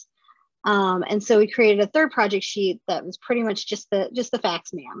standards. And so we created a third project sheet that was pretty much just the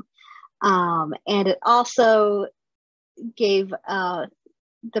facts, ma'am. And it also gave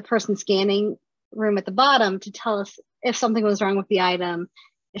the person scanning room at the bottom to tell us if something was wrong with the item,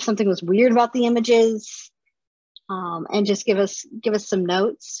 if something was weird about the images, and just give us some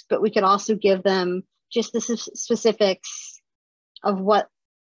notes. But we could also give them just the specifics of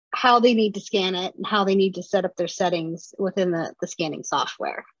how they need to scan it and how they need to set up their settings within the scanning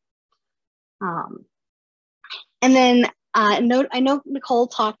software. And then I know Nicole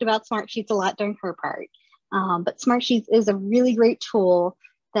talked about Smartsheets a lot during her part, but Smartsheets is a really great tool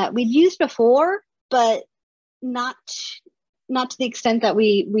that we'd used before, but not to the extent that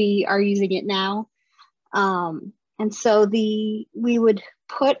we are using it now. And so we would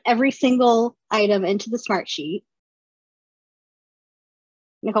put every single item into the Smartsheet.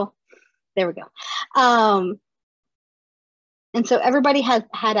 Nicole, there we go. And so everybody had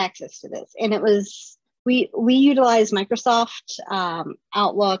access to this, and it was, we utilized Microsoft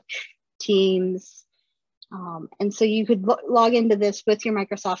Outlook, Teams, and so you could log into this with your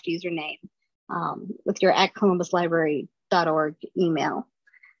Microsoft username, with your @columbuslibrary.org email.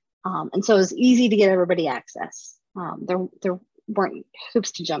 And so it was easy to get everybody access. There weren't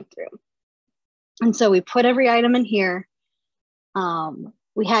hoops to jump through. And so we put every item in here.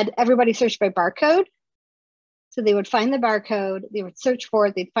 We had everybody search by barcode. So they would find the barcode, they would search for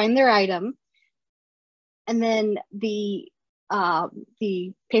it, they'd find their item. And then the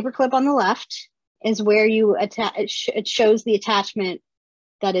paperclip on the left is where you attach, it shows the attachment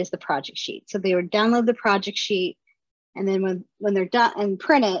that is the project sheet. So they would download the project sheet, and then when they're done, and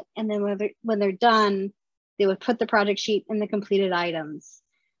print it, and then when they're done, they would put the project sheet in the completed items.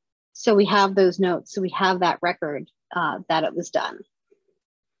 So we have those notes, so we have that record that it was done.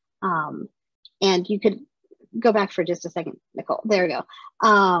 And you could go back for just a second, Nicole. There we go.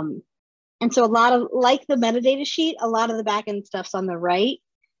 And so a lot of, like the metadata sheet, a lot of the backend stuff's on the right,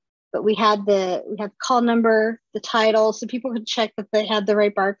 but we had the call number, the title, so people could check that they had the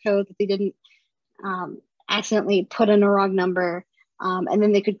right barcode, that they didn't accidentally put in a wrong number, and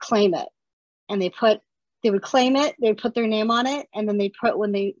then they could claim it. And they would claim it, they would put their name on it, and then they put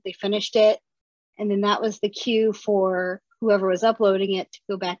when they finished it, and then that was the cue for whoever was uploading it to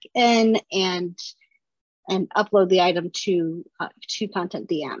go back in and upload the item to Content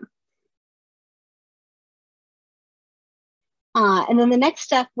DM. And then the next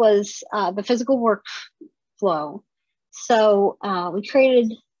step was the physical workflow. So we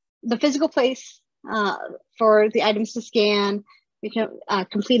created the physical place for the items to scan. We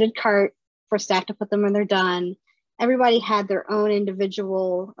completed cart for staff to put them when they're done. Everybody had their own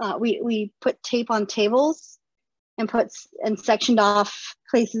individual, we put tape on tables and sectioned off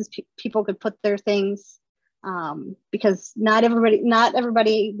places people could put their things, because not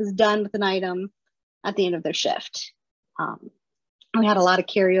everybody was done with an item at the end of their shift. We had a lot of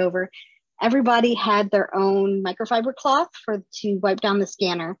carryover. Everybody had their own microfiber cloth to wipe down the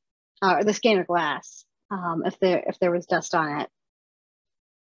scanner or the scanner glass if there was dust on it.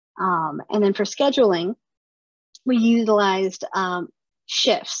 And then for scheduling, we utilized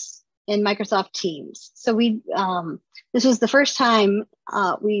shifts in Microsoft Teams. So this was the first time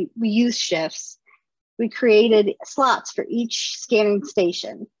we used shifts. We created slots for each scanning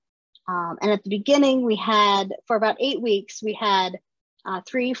station. And at the beginning, for about 8 weeks, we had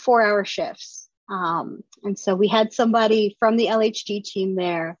 3 4-hour shifts. And so we had somebody from the LHD team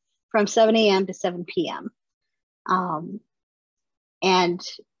there from 7 a.m. to 7 p.m. And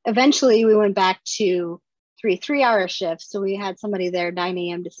eventually we went back to 3 3-hour shifts. So we had somebody there 9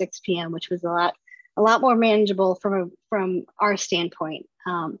 a.m. to 6 p.m., which was a lot more manageable from our standpoint,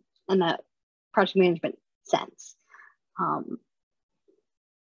 in the project management sense.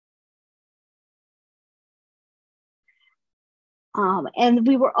 And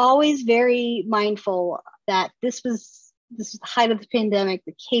we were always very mindful that this was the height of the pandemic.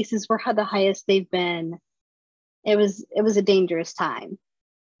 The cases were the highest they've been. It was a dangerous time,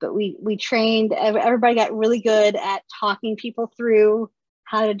 but we trained, everybody got really good at talking people through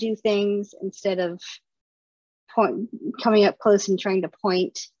how to do things instead of coming up close and trying to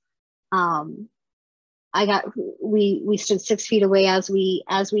point. we stood 6 feet away as we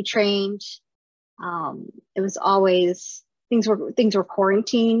trained. It was always, things were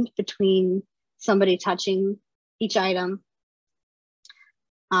quarantined between somebody touching each item.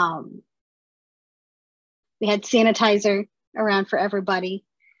 We had sanitizer around for everybody.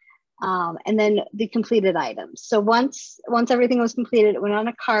 And then the completed items. So once everything was completed, it went on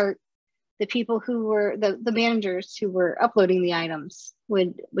a cart. The people who were, the managers who were uploading the items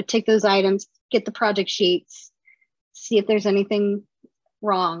would take those items, get the project sheets, see if there's anything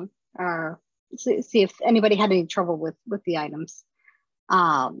wrong, or see if anybody had any trouble with the items.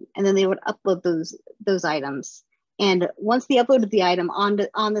 And then they would upload those items. And once they uploaded the item on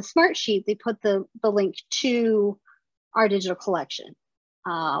the smart sheet, they put the link to our digital collection.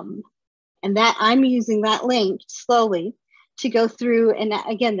 And that I'm using that link slowly to go through, and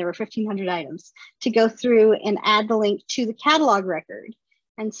again, there were 1,500 items, to go through and add the link to the catalog record.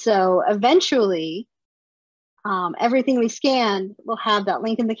 And so eventually, everything we scanned will have that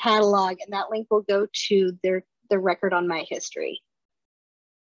link in the catalog, and that link will go to their record on My History.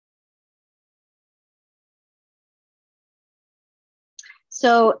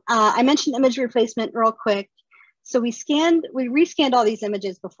 So I mentioned image replacement real quick. So we rescanned all these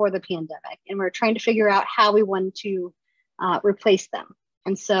images before the pandemic, and we're trying to figure out how we wanted to replace them.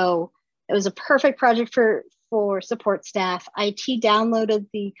 And so it was a perfect project for support staff. IT downloaded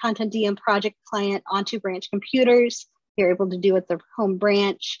the Content DM project client onto branch computers. They're able to do it at their home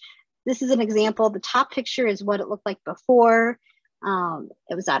branch. This is an example. The top picture is what it looked like before.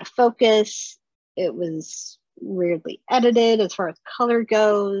 It was out of focus. It was weirdly edited as far as color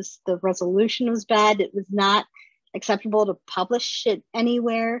goes. The resolution was bad. It was not acceptable to publish it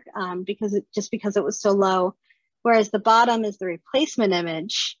anywhere because it was so low. Whereas the bottom is the replacement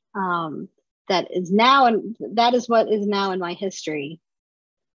image that is what is now in My History.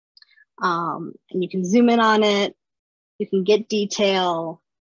 And you can zoom in on it, you can get detail,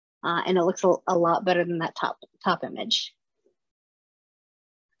 and it looks a lot better than that top image.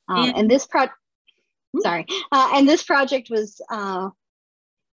 And this project was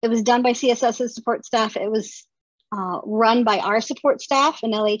it was done by CSS's support staff. It was run by our support staff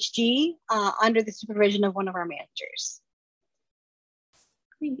in LHG under the supervision of one of our managers.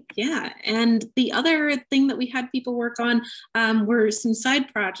 Yeah, and the other thing that we had people work on were some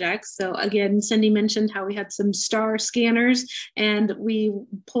side projects. So again, Cindy mentioned how we had some star scanners, and we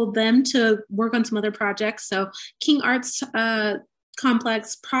pulled them to work on some other projects. So King Arts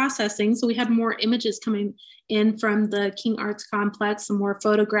Complex processing. So we had more images coming in from the King Arts Complex, some more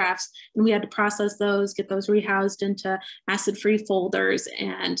photographs, and we had to process those, get those rehoused into acid-free folders,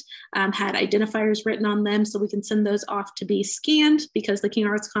 and had identifiers written on them so we can send those off to be scanned, because the King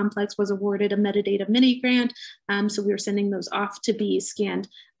Arts Complex was awarded a metadata mini grant. So we were sending those off to be scanned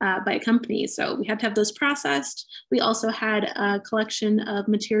by a company. So we had to have those processed. We also had a collection of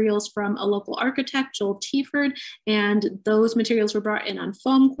materials from a local architect, Joel Tieford, and those materials were brought in on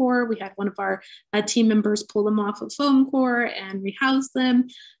foam core. We had one of our team members pull them off of foam core and rehouse them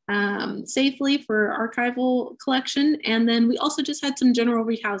safely for archival collection. And then we also just had some general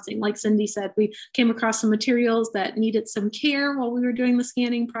rehousing. Like Cindy said, we came across some materials that needed some care while we were doing the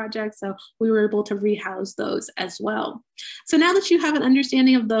scanning project, so we were able to rehouse those as well. So now that you have an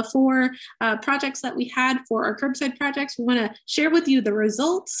understanding of the 4 projects that we had for our curbside projects, we want to share with you the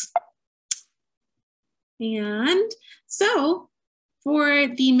results. And so for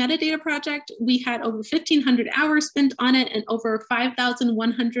the metadata project, we had over 1,500 hours spent on it and over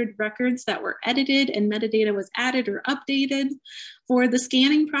 5,100 records that were edited and metadata was added or updated. For the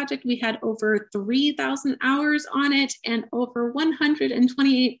scanning project, we had over 3,000 hours on it and over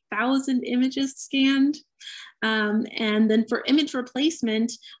 128,000 images scanned. And then for image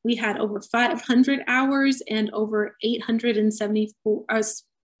replacement, we had over 500 hours and over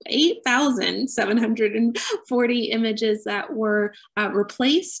 8,740 images that were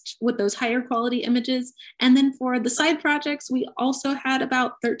replaced with those higher quality images. And then for the side projects, we also had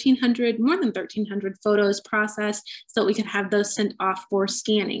about more than 1,300 photos processed so that we could have those sent off for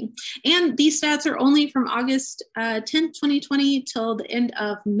scanning. And these stats are only from August 10th, 2020 till the end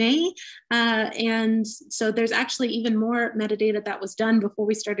of May. And so there's actually even more metadata that was done before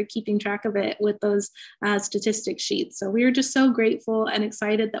we started keeping track of it with those statistic sheets. So we are just so grateful and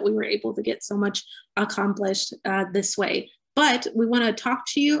excited that we were able to get so much accomplished this way. But we want to talk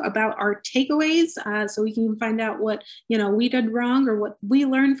to you about our takeaways so we can find out what we did wrong or what we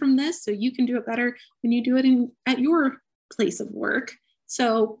learned from this, so you can do it better when you do it at your place of work.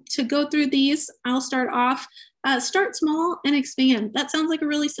 So to go through these, I'll start off. Start small and expand. That sounds like a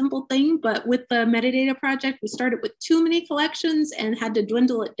really simple thing, but with the metadata project, we started with too many collections and had to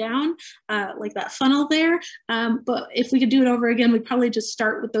dwindle it down, like that funnel there. But if we could do it over again, we'd probably just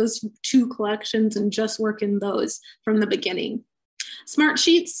start with those 2 collections and just work in those from the beginning. Smart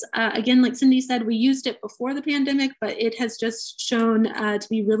Sheets, again, like Cindy said, we used it before the pandemic, but it has just shown to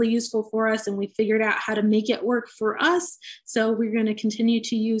be really useful for us, and we figured out how to make it work for us. So we're going to continue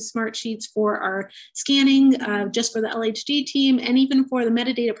to use Smart Sheets for our scanning, just for the LHD team, and even for the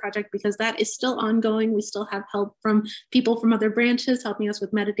metadata project, because that is still ongoing. We still have help from people from other branches helping us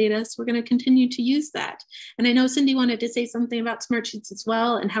with metadata, so we're going to continue to use that. And I know Cindy wanted to say something about Smart Sheets as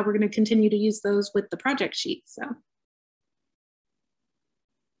well, and how we're going to continue to use those with the project sheets. So.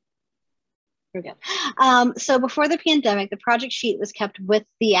 We're good. So before the pandemic, the project sheet was kept with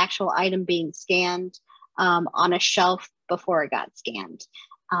the actual item being scanned on a shelf before it got scanned.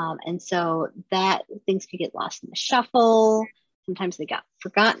 And so that things could get lost in the shuffle. Sometimes they got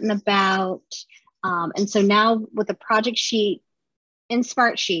forgotten about. And so now with the project sheet in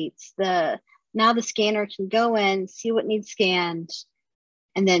Smart Sheets, now the scanner can go in, see what needs scanned,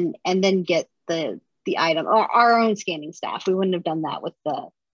 and then get the item, or our own scanning staff. We wouldn't have done that with the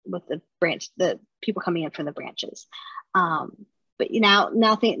branch, the people coming in from the branches. But now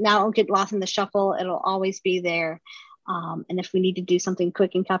it'll get lost in the shuffle. It'll always be there. And if we need to do something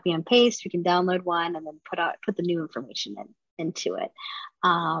quick and copy and paste, we can download one and then put the new information into it.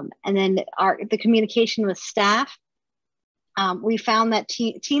 And then the communication with staff. We found that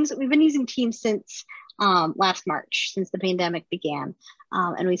Teams, we've been using Teams since last March, since the pandemic began,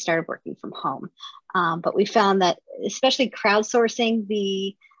 and we started working from home. But we found that especially crowdsourcing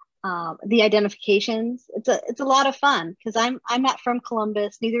the identifications, it's a lot of fun, because I'm not from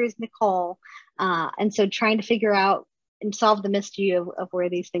Columbus, neither is Nicole, and so trying to figure out and solve the mystery of where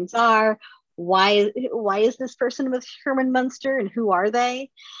these things are. Why is this person with Herman Munster, and who are they?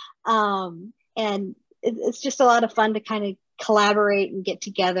 And it's just a lot of fun to kind of collaborate and get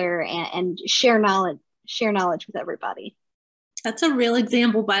together and share knowledge with everybody. That's a real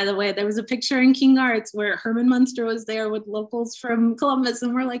example, by the way. There was a picture in King Arts where Herman Munster was there with locals from Columbus,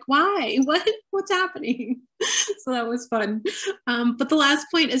 and we're like, why? What's happening? So that was fun. But the last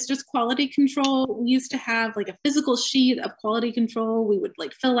point is just quality control. We used to have like a physical sheet of quality control we would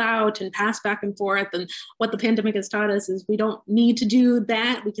like fill out and pass back and forth. And what the pandemic has taught us is we don't need to do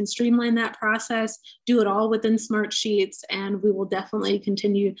that. We can streamline that process, do it all within Smart Sheets, and we will definitely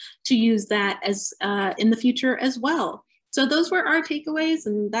continue to use that as in the future as well. So those were our takeaways,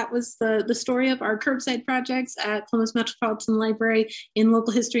 and that was the story of our curbside projects at Columbus Metropolitan Library in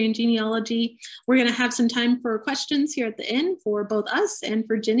local history and genealogy. We're going to have some time for questions here at the end for both us and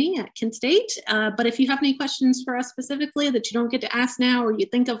for Ginny at Kent State. But if you have any questions for us specifically that you don't get to ask now or you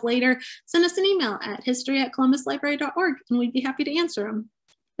think of later, send us an email at history@columbuslibrary.org, and we'd be happy to answer them.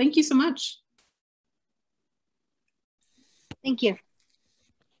 Thank you so much. Thank you.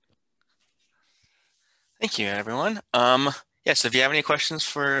 Thank you, everyone. Yes, if you have any questions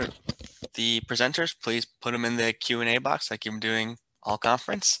for the presenters, please put them in the Q&A box like you're doing all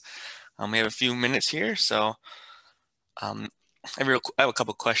conference. We have a few minutes here, so I have a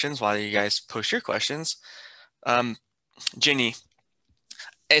couple questions while you guys post your questions. Ginny,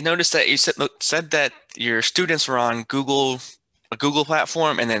 I noticed that you said that your students were on a Google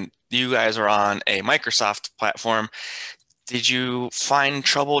platform, and then you guys are on a Microsoft platform. Did you find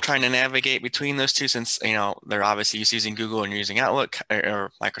trouble trying to navigate between those two, since they're obviously using Google and you're using Outlook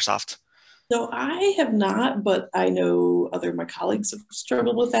or Microsoft? No, I have not, but I know other of my colleagues have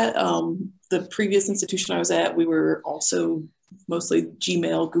struggled with that. The previous institution I was at, we were also mostly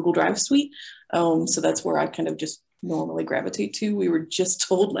Gmail, Google Drive suite. So that's where I kind of just normally gravitate to. We were just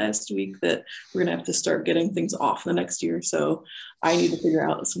told last week that we're gonna have to start getting things off the next year. So I need to figure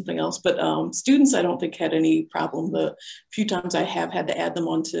out something else. But students, I don't think had any problem. The few times I have had to add them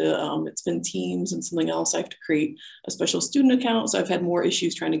onto, it's been Teams and something else, I have to create a special student account. So I've had more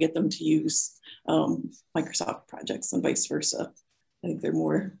issues trying to get them to use Microsoft projects and vice versa. I think they're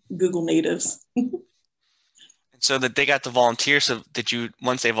more Google natives. So that they got to volunteer. So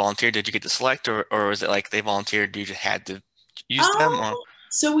once they volunteered, did you get to select, or was it like they volunteered, you just had to use them? Or?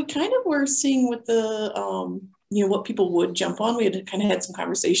 So we kind of were seeing what the, what people would jump on. We had kind of had some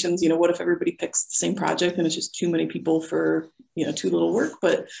conversations, what if everybody picks the same project and it's just too many people for, too little work,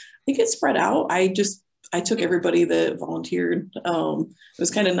 but I think it spread out. I took everybody that volunteered. It was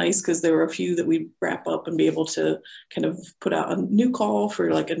kind of nice because there were a few that we'd wrap up and be able to kind of put out a new call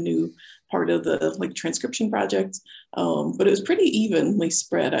for like a new part of the like transcription project, but it was pretty evenly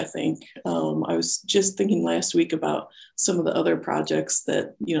spread, I think. I was just thinking last week about some of the other projects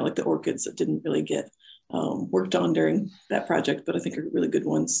that, you know, like the orchids that didn't really get worked on during that project, but I think are really good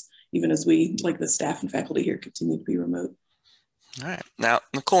ones, even as we, like the staff and faculty here, continue to be remote. All right. Now,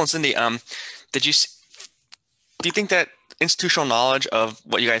 Nicole and Cindy, do you think that institutional knowledge of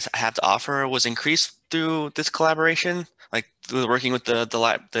what you guys have to offer was increased through this collaboration, like through working with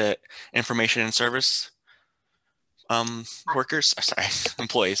the information and service workers? Sorry,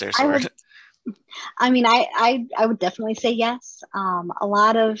 employees. There's the word. I mean, I would definitely say yes. A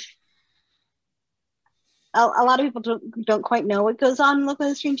lot of people don't quite know what goes on in local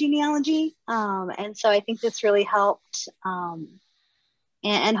history and genealogy, and so I think this really helped.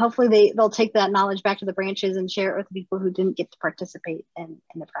 And hopefully they'll take that knowledge back to the branches and share it with the people who didn't get to participate in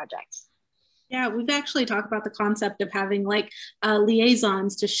the projects. Yeah, we've actually talked about the concept of having like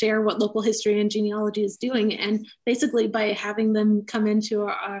liaisons to share what local history and genealogy is doing. And basically by having them come into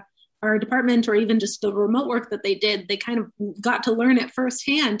our department, or even just the remote work that they did, they kind of got to learn it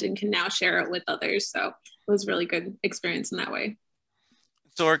firsthand and can now share it with others. So it was a really good experience in that way.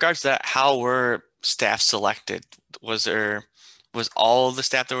 So in regards to that, how were staff selected? Was all of the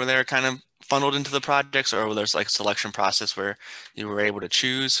staff that were there kind of funneled into the projects, or was there like a selection process where you were able to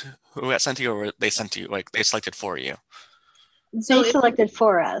choose who got sent to you, or were they sent to you, like they selected for you? So they selected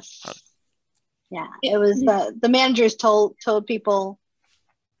for us. Yeah, it was the managers told people,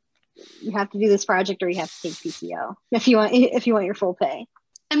 you have to do this project or you have to take PTO if you want your full pay.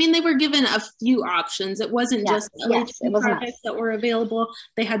 I mean, they were given a few options. It wasn't just projects that were available.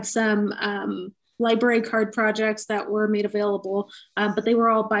 They had some library card projects that were made available, but they were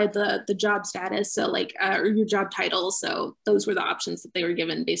all by the job status, so like or your job title. So those were the options that they were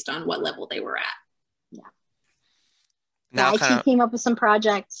given based on what level they were at. Yeah. Now IT came up with some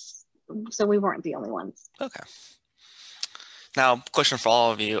projects, so we weren't the only ones. Okay. Now, question for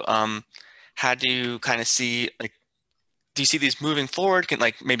all of you: how do you kind of see, like, do you see these moving forward? Can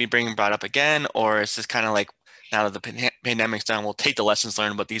like maybe being brought up again, or is this kind of like, now that the pandemic's done, we'll take the lessons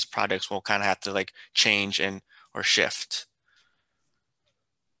learned, but these projects will kind of have to like change or shift?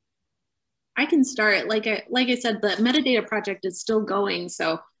 I can start. Like I said, the metadata project is still going,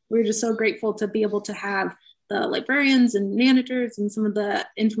 so we're just so grateful to be able to have the librarians and managers and some of the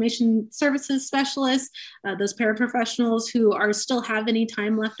information services specialists, those paraprofessionals who are still have any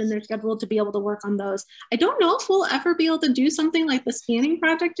time left in their schedule to be able to work on those. I don't know if we'll ever be able to do something like the scanning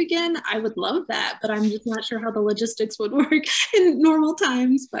project again. I would love that, but I'm just not sure how the logistics would work in normal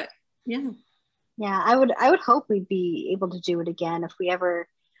times, but yeah. Yeah, I would hope we'd be able to do it again if we ever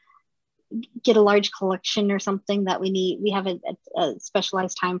get a large collection or something that we have a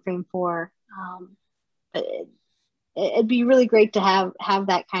specialized time frame for. It'd be really great to have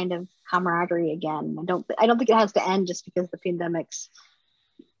that kind of camaraderie again. I don't think it has to end just because the pandemic's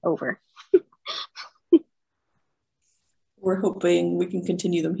over. We're hoping we can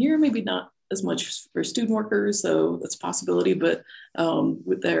continue them here, maybe not as much for student workers, so that's a possibility, but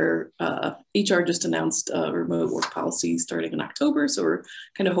with their HR just announced a remote work policy starting in October, so we're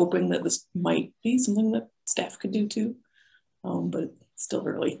kind of hoping that this might be something that staff could do too, but it's still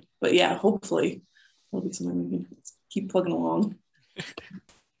early. But yeah, hopefully it'll be something we can keep plugging along.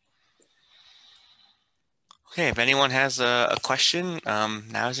 Okay, if anyone has a question,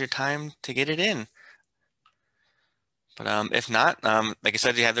 now's your time to get it in. But if not, like I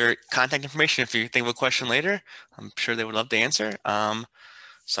said, you have their contact information. If you think of a question later, I'm sure they would love to answer.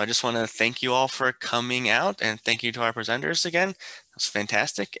 So I just want to thank you all for coming out, and thank you to our presenters again. It was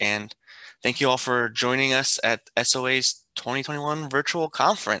fantastic. And thank you all for joining us at SOA's 2021 virtual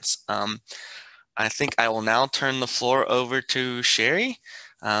conference. I think I will now turn the floor over to Sherry,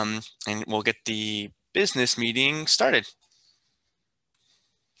 and we'll get the business meeting started.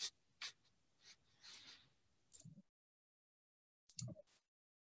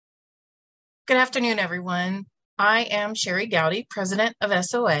 Good afternoon, everyone. I am Sherry Gowdy, president of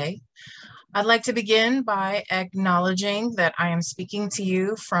SOA. I'd like to begin by acknowledging that I am speaking to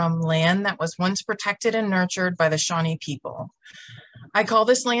you from land that was once protected and nurtured by the Shawnee people. I call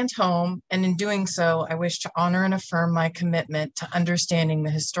this land home, and in doing so, I wish to honor and affirm my commitment to understanding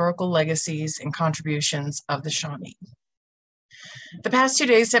the historical legacies and contributions of the Shawnee. The past 2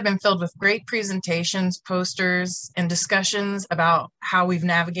 days have been filled with great presentations, posters, and discussions about how we've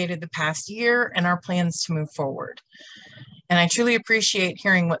navigated the past year and our plans to move forward. And I truly appreciate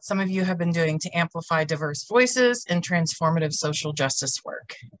hearing what some of you have been doing to amplify diverse voices and transformative social justice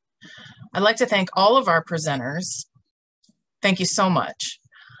work. I'd like to thank all of our presenters. Thank you so much.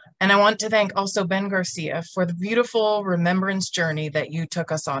 And I want to thank also Ben Garcia for the beautiful remembrance journey that you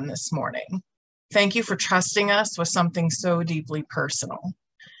took us on this morning. Thank you for trusting us with something so deeply personal.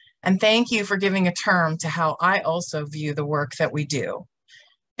 And thank you for giving a term to how I also view the work that we do.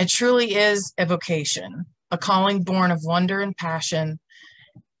 It truly is a vocation, a calling born of wonder and passion,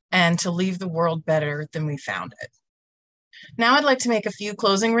 and to leave the world better than we found it. Now I'd like to make a few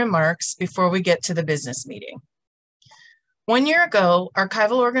closing remarks before we get to the business meeting. 1 year ago,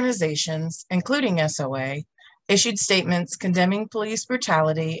 archival organizations, including SOA, issued statements condemning police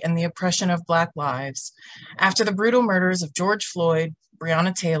brutality and the oppression of Black lives after the brutal murders of George Floyd,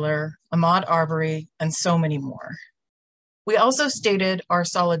 Breonna Taylor, Ahmaud Arbery, and so many more. We also stated our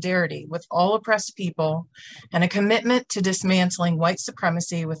solidarity with all oppressed people and a commitment to dismantling white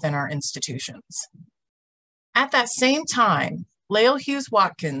supremacy within our institutions. At that same time, Lael Hughes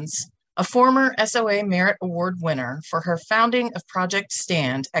Watkins, a former SOA Merit Award winner for her founding of Project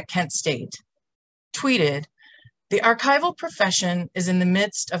Stand at Kent State, tweeted, "The archival profession is in the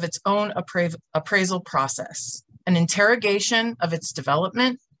midst of its own appraisal process, an interrogation of its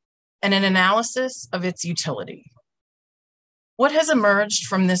development, and an analysis of its utility." What has emerged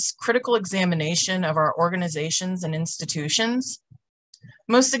from this critical examination of our organizations and institutions?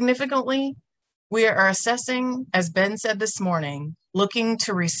 Most significantly, we are assessing, as Ben said this morning, looking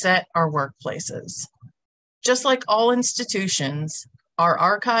to reset our workplaces. Just like all institutions, our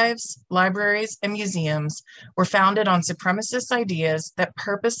archives, libraries, and museums were founded on supremacist ideas that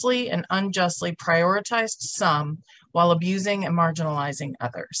purposely and unjustly prioritized some while abusing and marginalizing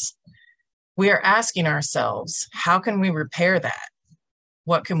others. We are asking ourselves, how can we repair that?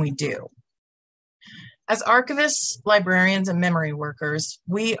 What can we do? As archivists, librarians, and memory workers,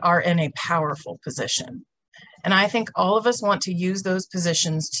 we are in a powerful position. And I think all of us want to use those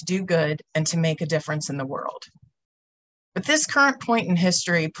positions to do good and to make a difference in the world. But this current point in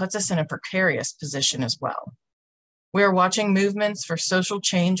history puts us in a precarious position as well. We are watching movements for social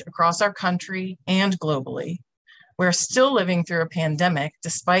change across our country and globally. We're still living through a pandemic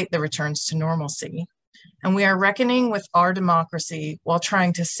despite the returns to normalcy, and we are reckoning with our democracy while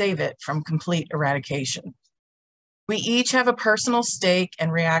trying to save it from complete eradication. We each have a personal stake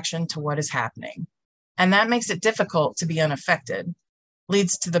and reaction to what is happening, and that makes it difficult to be unaffected,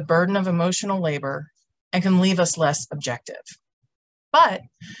 leads to the burden of emotional labor, and can leave us less objective. But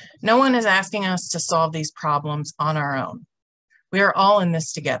no one is asking us to solve these problems on our own. We are all in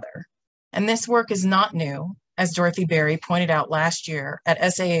this together, and this work is not new, as Dorothy Berry pointed out last year at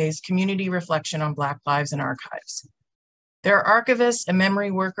SAA's Community Reflection on Black Lives in Archives. There are archivists and memory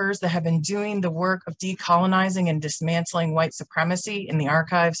workers that have been doing the work of decolonizing and dismantling white supremacy in the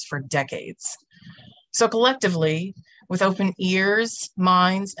archives for decades. So collectively, with open ears,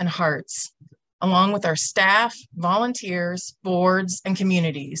 minds, and hearts, along with our staff, volunteers, boards, and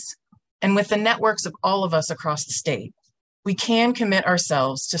communities, and with the networks of all of us across the state, we can commit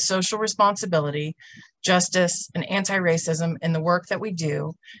ourselves to social responsibility, justice, and anti-racism in the work that we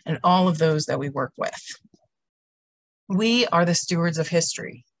do and all of those that we work with. We are the stewards of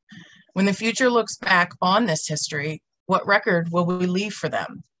history. When the future looks back on this history, what record will we leave for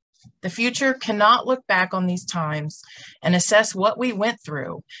them? The future cannot look back on these times and assess what we went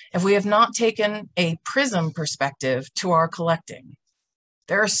through if we have not taken a prism perspective to our collecting.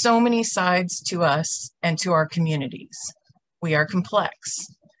 There are so many sides to us and to our communities. We are complex.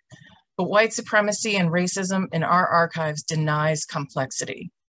 But white supremacy and racism in our archives denies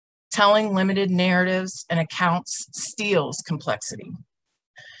complexity. Telling limited narratives and accounts steals complexity.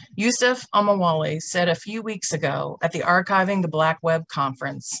 Yusuf Amawale said a few weeks ago at the Archiving the Black Web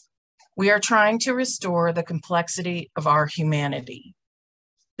conference, "We are trying to restore the complexity of our humanity."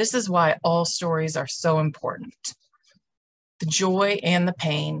 This is why all stories are so important. The joy and the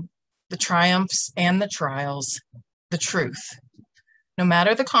pain, the triumphs and the trials, the truth. No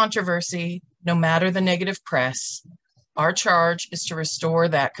matter the controversy, no matter the negative press, our charge is to restore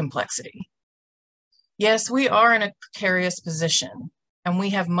that complexity. Yes, we are in a precarious position, and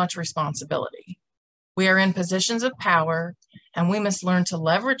we have much responsibility. We are in positions of power, and we must learn to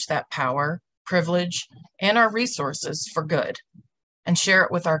leverage that power, privilege, and our resources for good, and share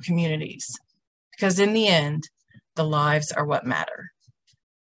it with our communities. Because in the end, the lives are what matter.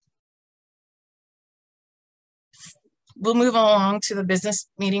 We'll move along to the business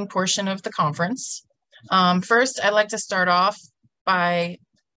meeting portion of the conference. First, I'd like to start off by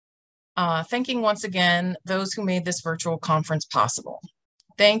thanking once again those who made this virtual conference possible.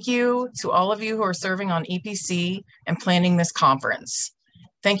 Thank you to all of you who are serving on EPC and planning this conference.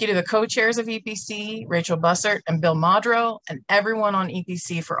 Thank you to the co-chairs of EPC, Rachel Bussert and Bill Madro, and everyone on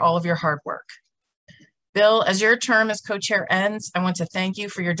EPC for all of your hard work. Bill, as your term as co-chair ends, I want to thank you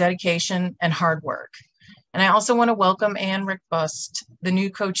for your dedication and hard work. And I also want to welcome Ann Rickbust, the new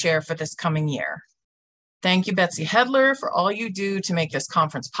co-chair for this coming year. Thank you, Betsy Hedler, for all you do to make this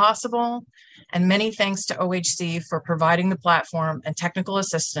conference possible. And many thanks to OHC for providing the platform and technical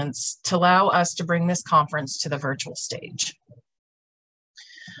assistance to allow us to bring this conference to the virtual stage.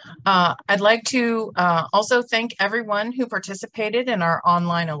 I'd like to also thank everyone who participated in our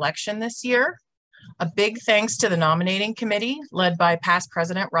online election this year. A big thanks to the nominating committee led by past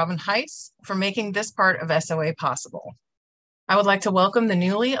President Robin Heiss for making this part of SOA possible. I would like to welcome the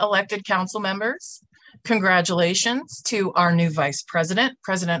newly elected council members. Congratulations to our new Vice President,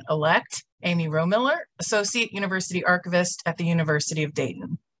 President-elect Amy Romiller, Associate University Archivist at the University of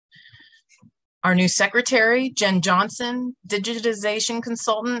Dayton. Our new Secretary, Jen Johnson, Digitization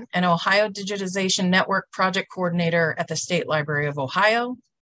Consultant and Ohio Digitization Network Project Coordinator at the State Library of Ohio.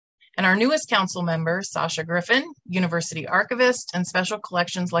 And our newest council member, Sasha Griffin, University Archivist and Special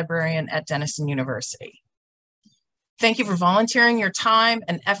Collections Librarian at Denison University. Thank you for volunteering your time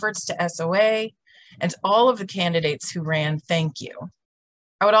and efforts to SOA, and to all of the candidates who ran, thank you.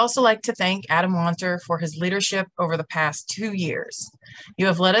 I would also like to thank Adam Wanter for his leadership over the past 2 years. You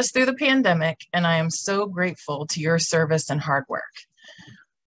have led us through the pandemic, and I am so grateful to your service and hard work.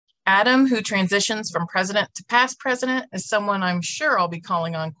 Adam, who transitions from president to past president, is someone I'm sure I'll be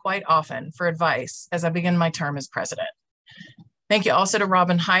calling on quite often for advice as I begin my term as president. Thank you also to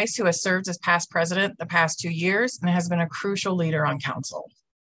Robin Heiss, who has served as past president the past 2 years and has been a crucial leader on council.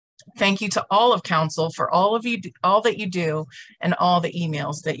 Thank you to all of council for all that you do and all the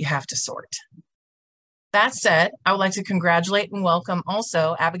emails that you have to sort. That said, I would like to congratulate and welcome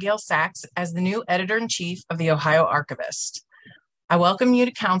also Abigail Sachs as the new editor-in-chief of the Ohio Archivist. I welcome you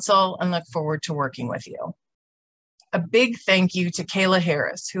to council and look forward to working with you. A big thank you to Kayla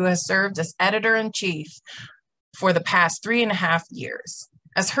Harris, who has served as editor-in-chief for the past 3.5 years.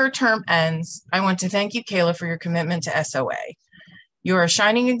 As her term ends, I want to thank you, Kayla, for your commitment to SOA. You are a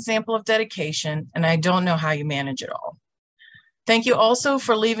shining example of dedication, and I don't know how you manage it all. Thank you also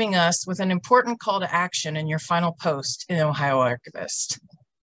for leaving us with an important call to action in your final post in Ohio Archivist.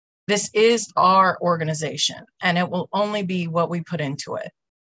 This is our organization, and it will only be what we put into it.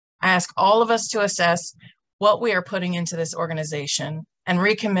 I ask all of us to assess what we are putting into this organization and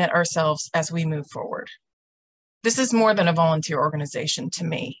recommit ourselves as we move forward. This is more than a volunteer organization to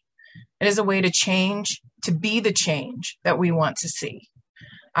me. It is a way to change, to be the change that we want to see.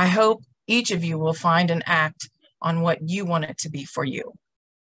 I hope each of you will find and act on what you want it to be for you.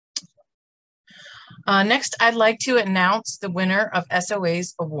 Next, I'd like to announce the winner of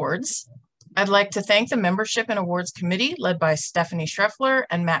SOA's awards. I'd like to thank the Membership and Awards Committee led by Stephanie Schreffler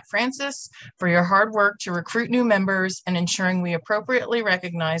and Matt Francis for your hard work to recruit new members and ensuring we appropriately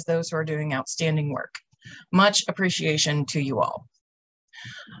recognize those who are doing outstanding work. Much appreciation to you all.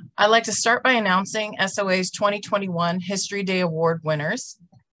 I'd like to start by announcing SOA's 2021 History Day Award winners.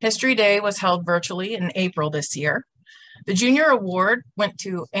 History Day was held virtually in April this year. The Junior Award went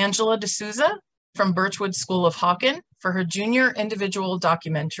to Angela D'Souza from Birchwood School of Hawken for her junior individual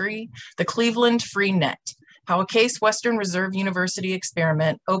documentary, The Cleveland Free Net, How a Case Western Reserve University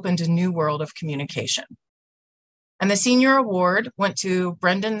Experiment Opened a New World of Communication. And the Senior Award went to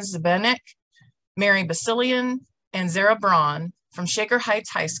Brendan Zabenik, Mary Basilian, and Zara Braun from Shaker Heights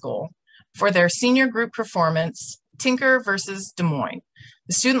High School for their senior group performance, Tinker versus Des Moines,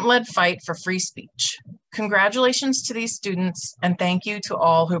 the student-led fight for free speech. Congratulations to these students, and thank you to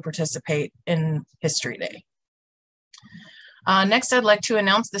all who participate in History Day. Next, I'd like to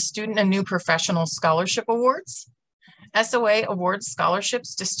announce the Student and New Professional Scholarship Awards. SOA awards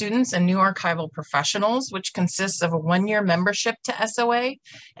scholarships to students and new archival professionals, which consists of a 1-year membership to SOA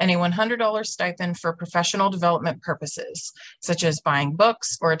and a $100 stipend for professional development purposes, such as buying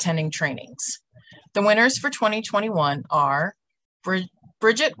books or attending trainings. The winners for 2021 are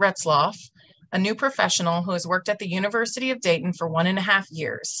Bridget Retzloff, a new professional who has worked at the University of Dayton for 1.5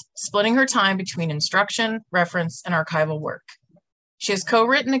 years, splitting her time between instruction, reference, and archival work. She has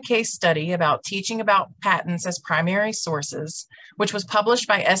co-written a case study about teaching about patents as primary sources, which was published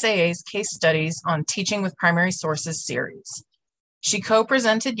by SAA's Case Studies on Teaching with Primary Sources series. She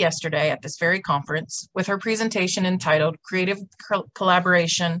co-presented yesterday at this very conference with her presentation entitled Creative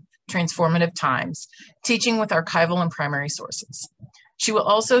Collaboration, Transformative Times, Teaching with Archival and Primary Sources. She will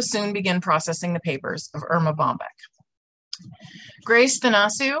also soon begin processing the papers of Irma Bombeck. Grace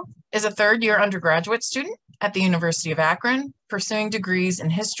Thanasu is a 3rd-year undergraduate student at the University of Akron, pursuing degrees in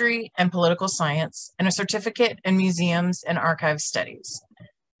history and political science and a certificate in museums and archive studies.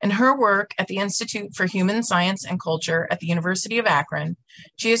 In her work at the Institute for Human Science and Culture at the University of Akron,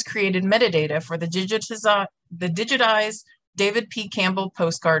 she has created metadata for the digitized David P. Campbell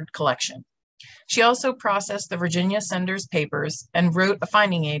postcard collection. She also processed the Virginia Senders papers and wrote a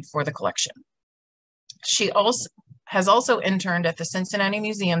finding aid for the collection. She has also interned at the Cincinnati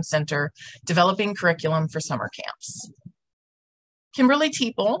Museum Center, developing curriculum for summer camps. Kimberly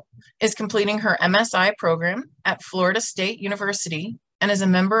Teeple is completing her MSI program at Florida State University and is a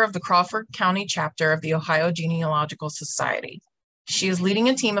member of the Crawford County chapter of the Ohio Genealogical Society. She is leading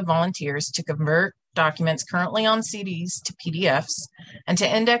a team of volunteers to convert documents currently on CDs to PDFs and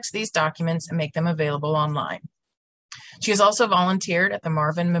to index these documents and make them available online. She has also volunteered at the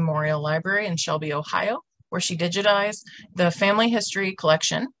Marvin Memorial Library in Shelby, Ohio, where she digitized the family history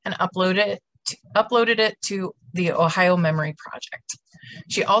collection and uploaded it to the Ohio Memory Project.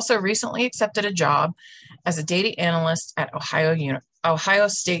 She also recently accepted a job as a data analyst at Ohio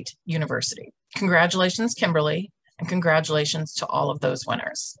State University. Congratulations, Kimberly, and congratulations to all of those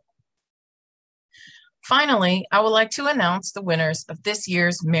winners. Finally, I would like to announce the winners of this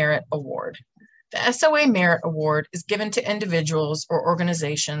year's Merit Award. The SOA Merit Award is given to individuals or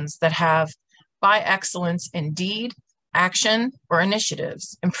organizations that have, by excellence in deed, action, or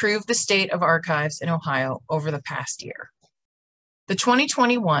initiatives, improved the state of archives in Ohio over the past year. The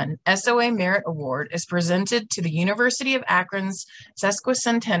 2021 SOA Merit Award is presented to the University of Akron's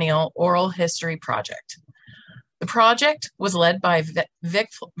Sesquicentennial Oral History Project. The project was led by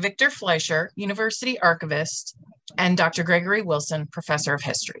Victor Fleischer, University Archivist, and Dr. Gregory Wilson, Professor of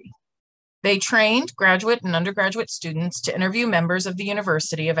History. They trained graduate and undergraduate students to interview members of the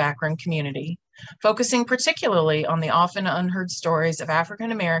University of Akron community, focusing particularly on the often unheard stories of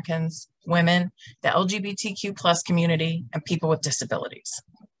African Americans, women, the LGBTQ+ community, and people with disabilities.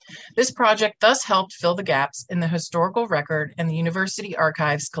 This project thus helped fill the gaps in the historical record and the university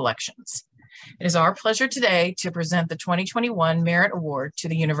archives collections. It is our pleasure today to present the 2021 Merit Award to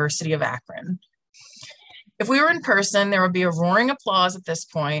the University of Akron. If we were in person, there would be a roaring applause at this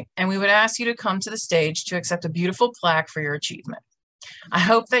point, and we would ask you to come to the stage to accept a beautiful plaque for your achievement. I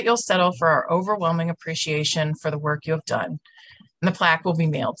hope that you'll settle for our overwhelming appreciation for the work you have done, and the plaque will be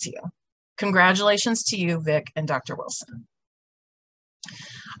mailed to you. Congratulations to you, Vic and Dr. Wilson.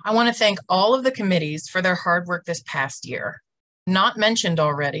 I want to thank all of the committees for their hard work this past year. Not mentioned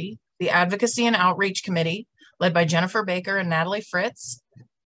already, the Advocacy and Outreach Committee, led by Jennifer Baker and Natalie Fritz.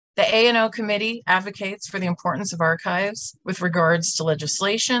 The A&O Committee advocates for the importance of archives with regards to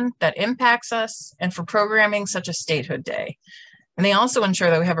legislation that impacts us and for programming such as Statehood Day. And they also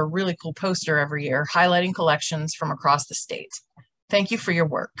ensure that we have a really cool poster every year highlighting collections from across the state. Thank you for your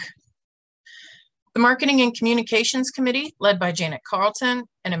work. The Marketing and Communications Committee, led by Janet Carlton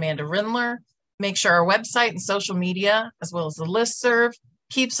and Amanda Rindler, make sure our website and social media, as well as the listserv,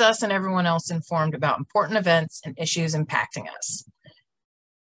 keeps us and everyone else informed about important events and issues impacting us.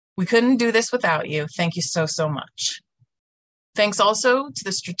 We couldn't do this without you. Thank you so, so much. Thanks also to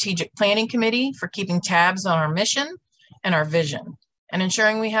the Strategic Planning Committee for keeping tabs on our mission and our vision and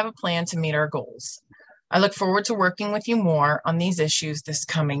ensuring we have a plan to meet our goals. I look forward to working with you more on these issues this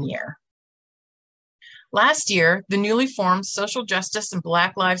coming year. Last year, the newly formed Social Justice and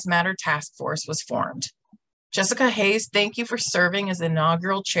Black Lives Matter Task Force was formed. Jessica Hayes, thank you for serving as the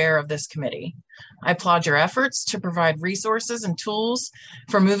inaugural chair of this committee. I applaud your efforts to provide resources and tools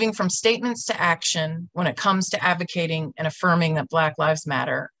for moving from statements to action when it comes to advocating and affirming that Black Lives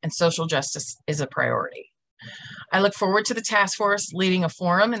Matter and social justice is a priority. I look forward to the task force leading a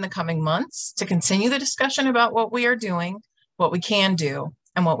forum in the coming months to continue the discussion about what we are doing, what we can do,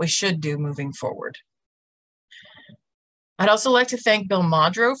 and what we should do moving forward. I'd also like to thank Bill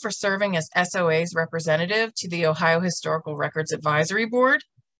Modrow for serving as SOA's representative to the Ohio Historical Records Advisory Board.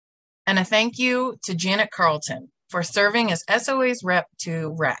 And a thank you to Janet Carlton for serving as SOA's rep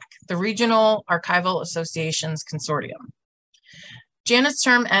to RAC, the Regional Archival Associations Consortium. Janet's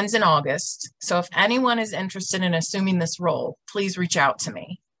term ends in August, so if anyone is interested in assuming this role, please reach out to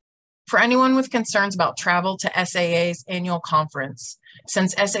me. For anyone with concerns about travel to SAA's annual conference,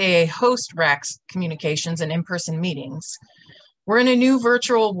 since SAA hosts RAC's communications and in-person meetings, we're in a new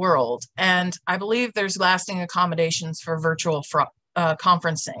virtual world, and I believe there's lasting accommodations for virtual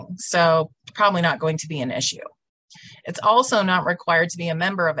conferencing, so probably not going to be an issue. It's also not required to be a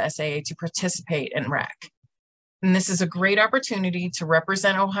member of SAA to participate in RAC. And this is a great opportunity to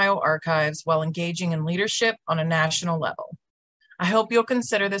represent Ohio archives while engaging in leadership on a national level. I hope you'll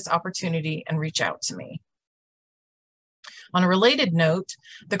consider this opportunity and reach out to me. On a related note,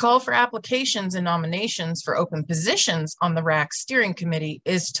 the call for applications and nominations for open positions on the RAC Steering Committee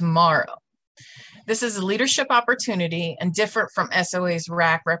is tomorrow. This is a leadership opportunity and different from SOA's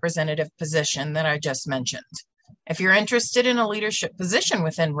RAC representative position that I just mentioned. If you're interested in a leadership position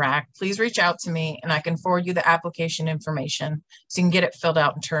within RAC, please reach out to me and I can forward you the application information so you can get it filled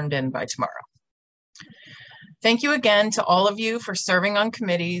out and turned in by tomorrow. Thank you again to all of you for serving on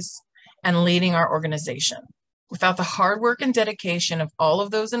committees and leading our organization. Without the hard work and dedication of all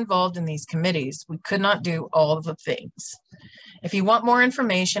of those involved in these committees, we could not do all of the things. If you want more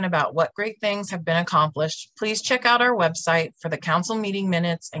information about what great things have been accomplished, please check out our website for the council meeting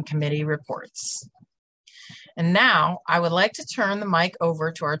minutes and committee reports. And now I would like to turn the mic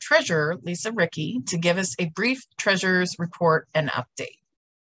over to our treasurer, Lisa Rickey, to give us a brief treasurer's report and update.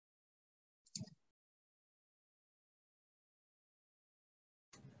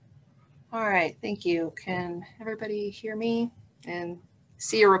 All right, thank you. Can everybody hear me and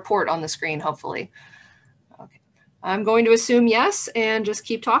see a report on the screen, hopefully? Okay, I'm going to assume yes and just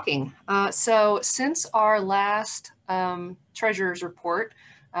keep talking. So since our last treasurer's report,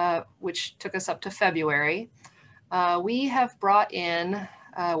 which took us up to February, we have brought in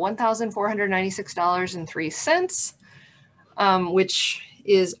 $1,496.03, which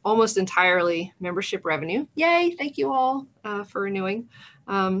is almost entirely membership revenue. Yay, thank you all for renewing.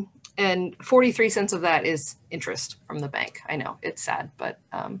 And 43 cents of that is interest from the bank. I know it's sad, but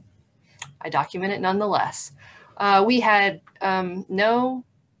I document it nonetheless. We had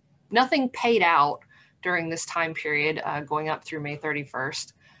nothing paid out during this time period going up through May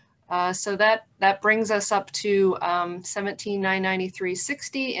 31st. So that brings us up to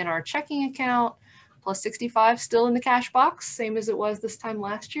 $17,993.60 in our checking account, plus 65 still in the cash box, same as it was this time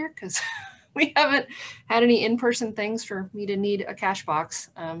last year, because we haven't had any in-person things for me to need a cash box.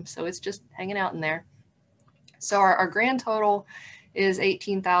 So it's just hanging out in there. So our grand total is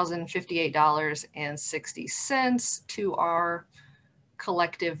 $18,058.60 to our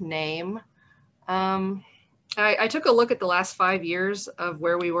collective name. I took a look at the last 5 years of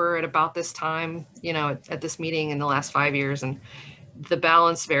where we were at about this time, you know, at this meeting in the last 5 years, and the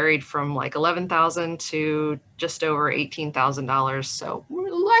balance varied from like $11,000 to just over $18,000. So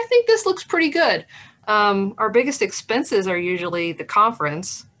I think this looks pretty good. Our biggest expenses are usually the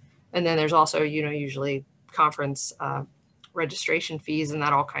conference, and then there's also, you know, usually conference registration fees, and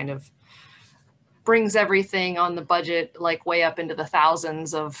that all kind of brings everything on the budget like way up into the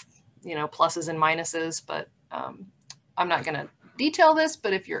thousands of, you know, pluses and minuses. But I'm not going to detail this,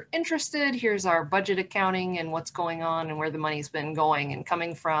 but if you're interested, here's our budget accounting and what's going on and where the money's been going and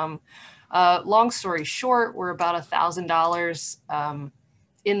coming from. Long story short, we're about $1,000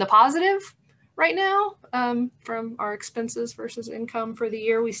 in the positive right now from our expenses versus income for the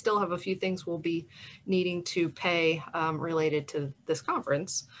year. We still have a few things we'll be needing to pay related to this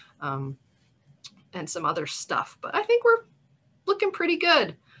conference and some other stuff, but I think we're looking pretty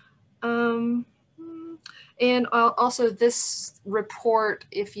good. And also this report,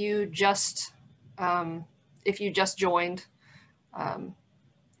 if you just joined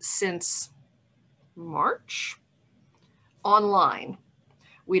since March online,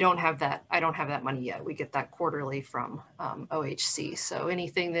 we don't have that. I don't have that money yet. We get that quarterly from OHC. So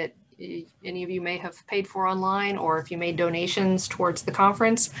anything that any of you may have paid for online, or if you made donations towards the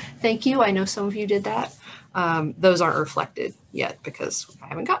conference, thank you. I know some of you did that. Those aren't reflected yet because I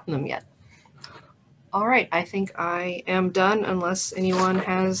haven't gotten them yet. All right, I think I am done unless anyone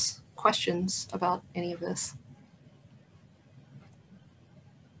has questions about any of this.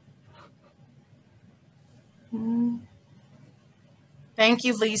 Thank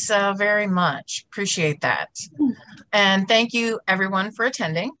you, Lisa, very much. Appreciate that. And thank you everyone for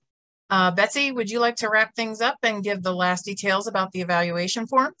attending. Betsy, would you like to wrap things up and give the last details about the evaluation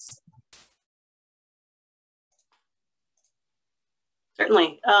forms?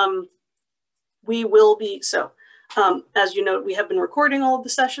 Certainly. We will be, as you know, we have been recording all of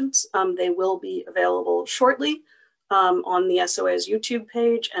the sessions. They will be available shortly on the SOA's YouTube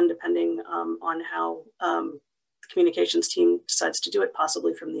page, and depending on how the communications team decides to do it,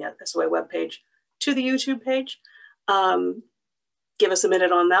 possibly from the SOA webpage to the YouTube page. Give us a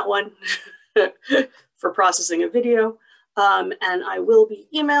minute on that one for processing a video. And I will be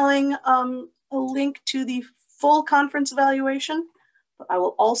emailing a link to the full conference evaluation, but I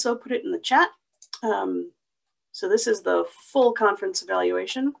will also put it in the chat. So this is the full conference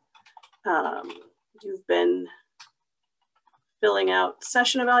evaluation. You've been filling out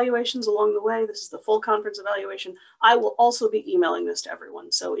session evaluations along the way. This is the full conference evaluation. I will also be emailing this to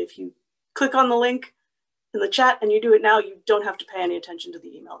everyone. So if you click on the link in the chat and you do it now, you don't have to pay any attention to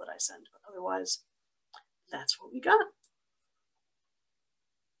the email that I send. But otherwise, that's what we got.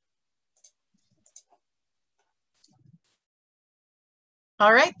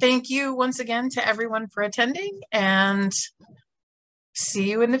 All right. Thank you once again to everyone for attending, and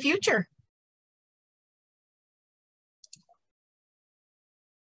see you in the future.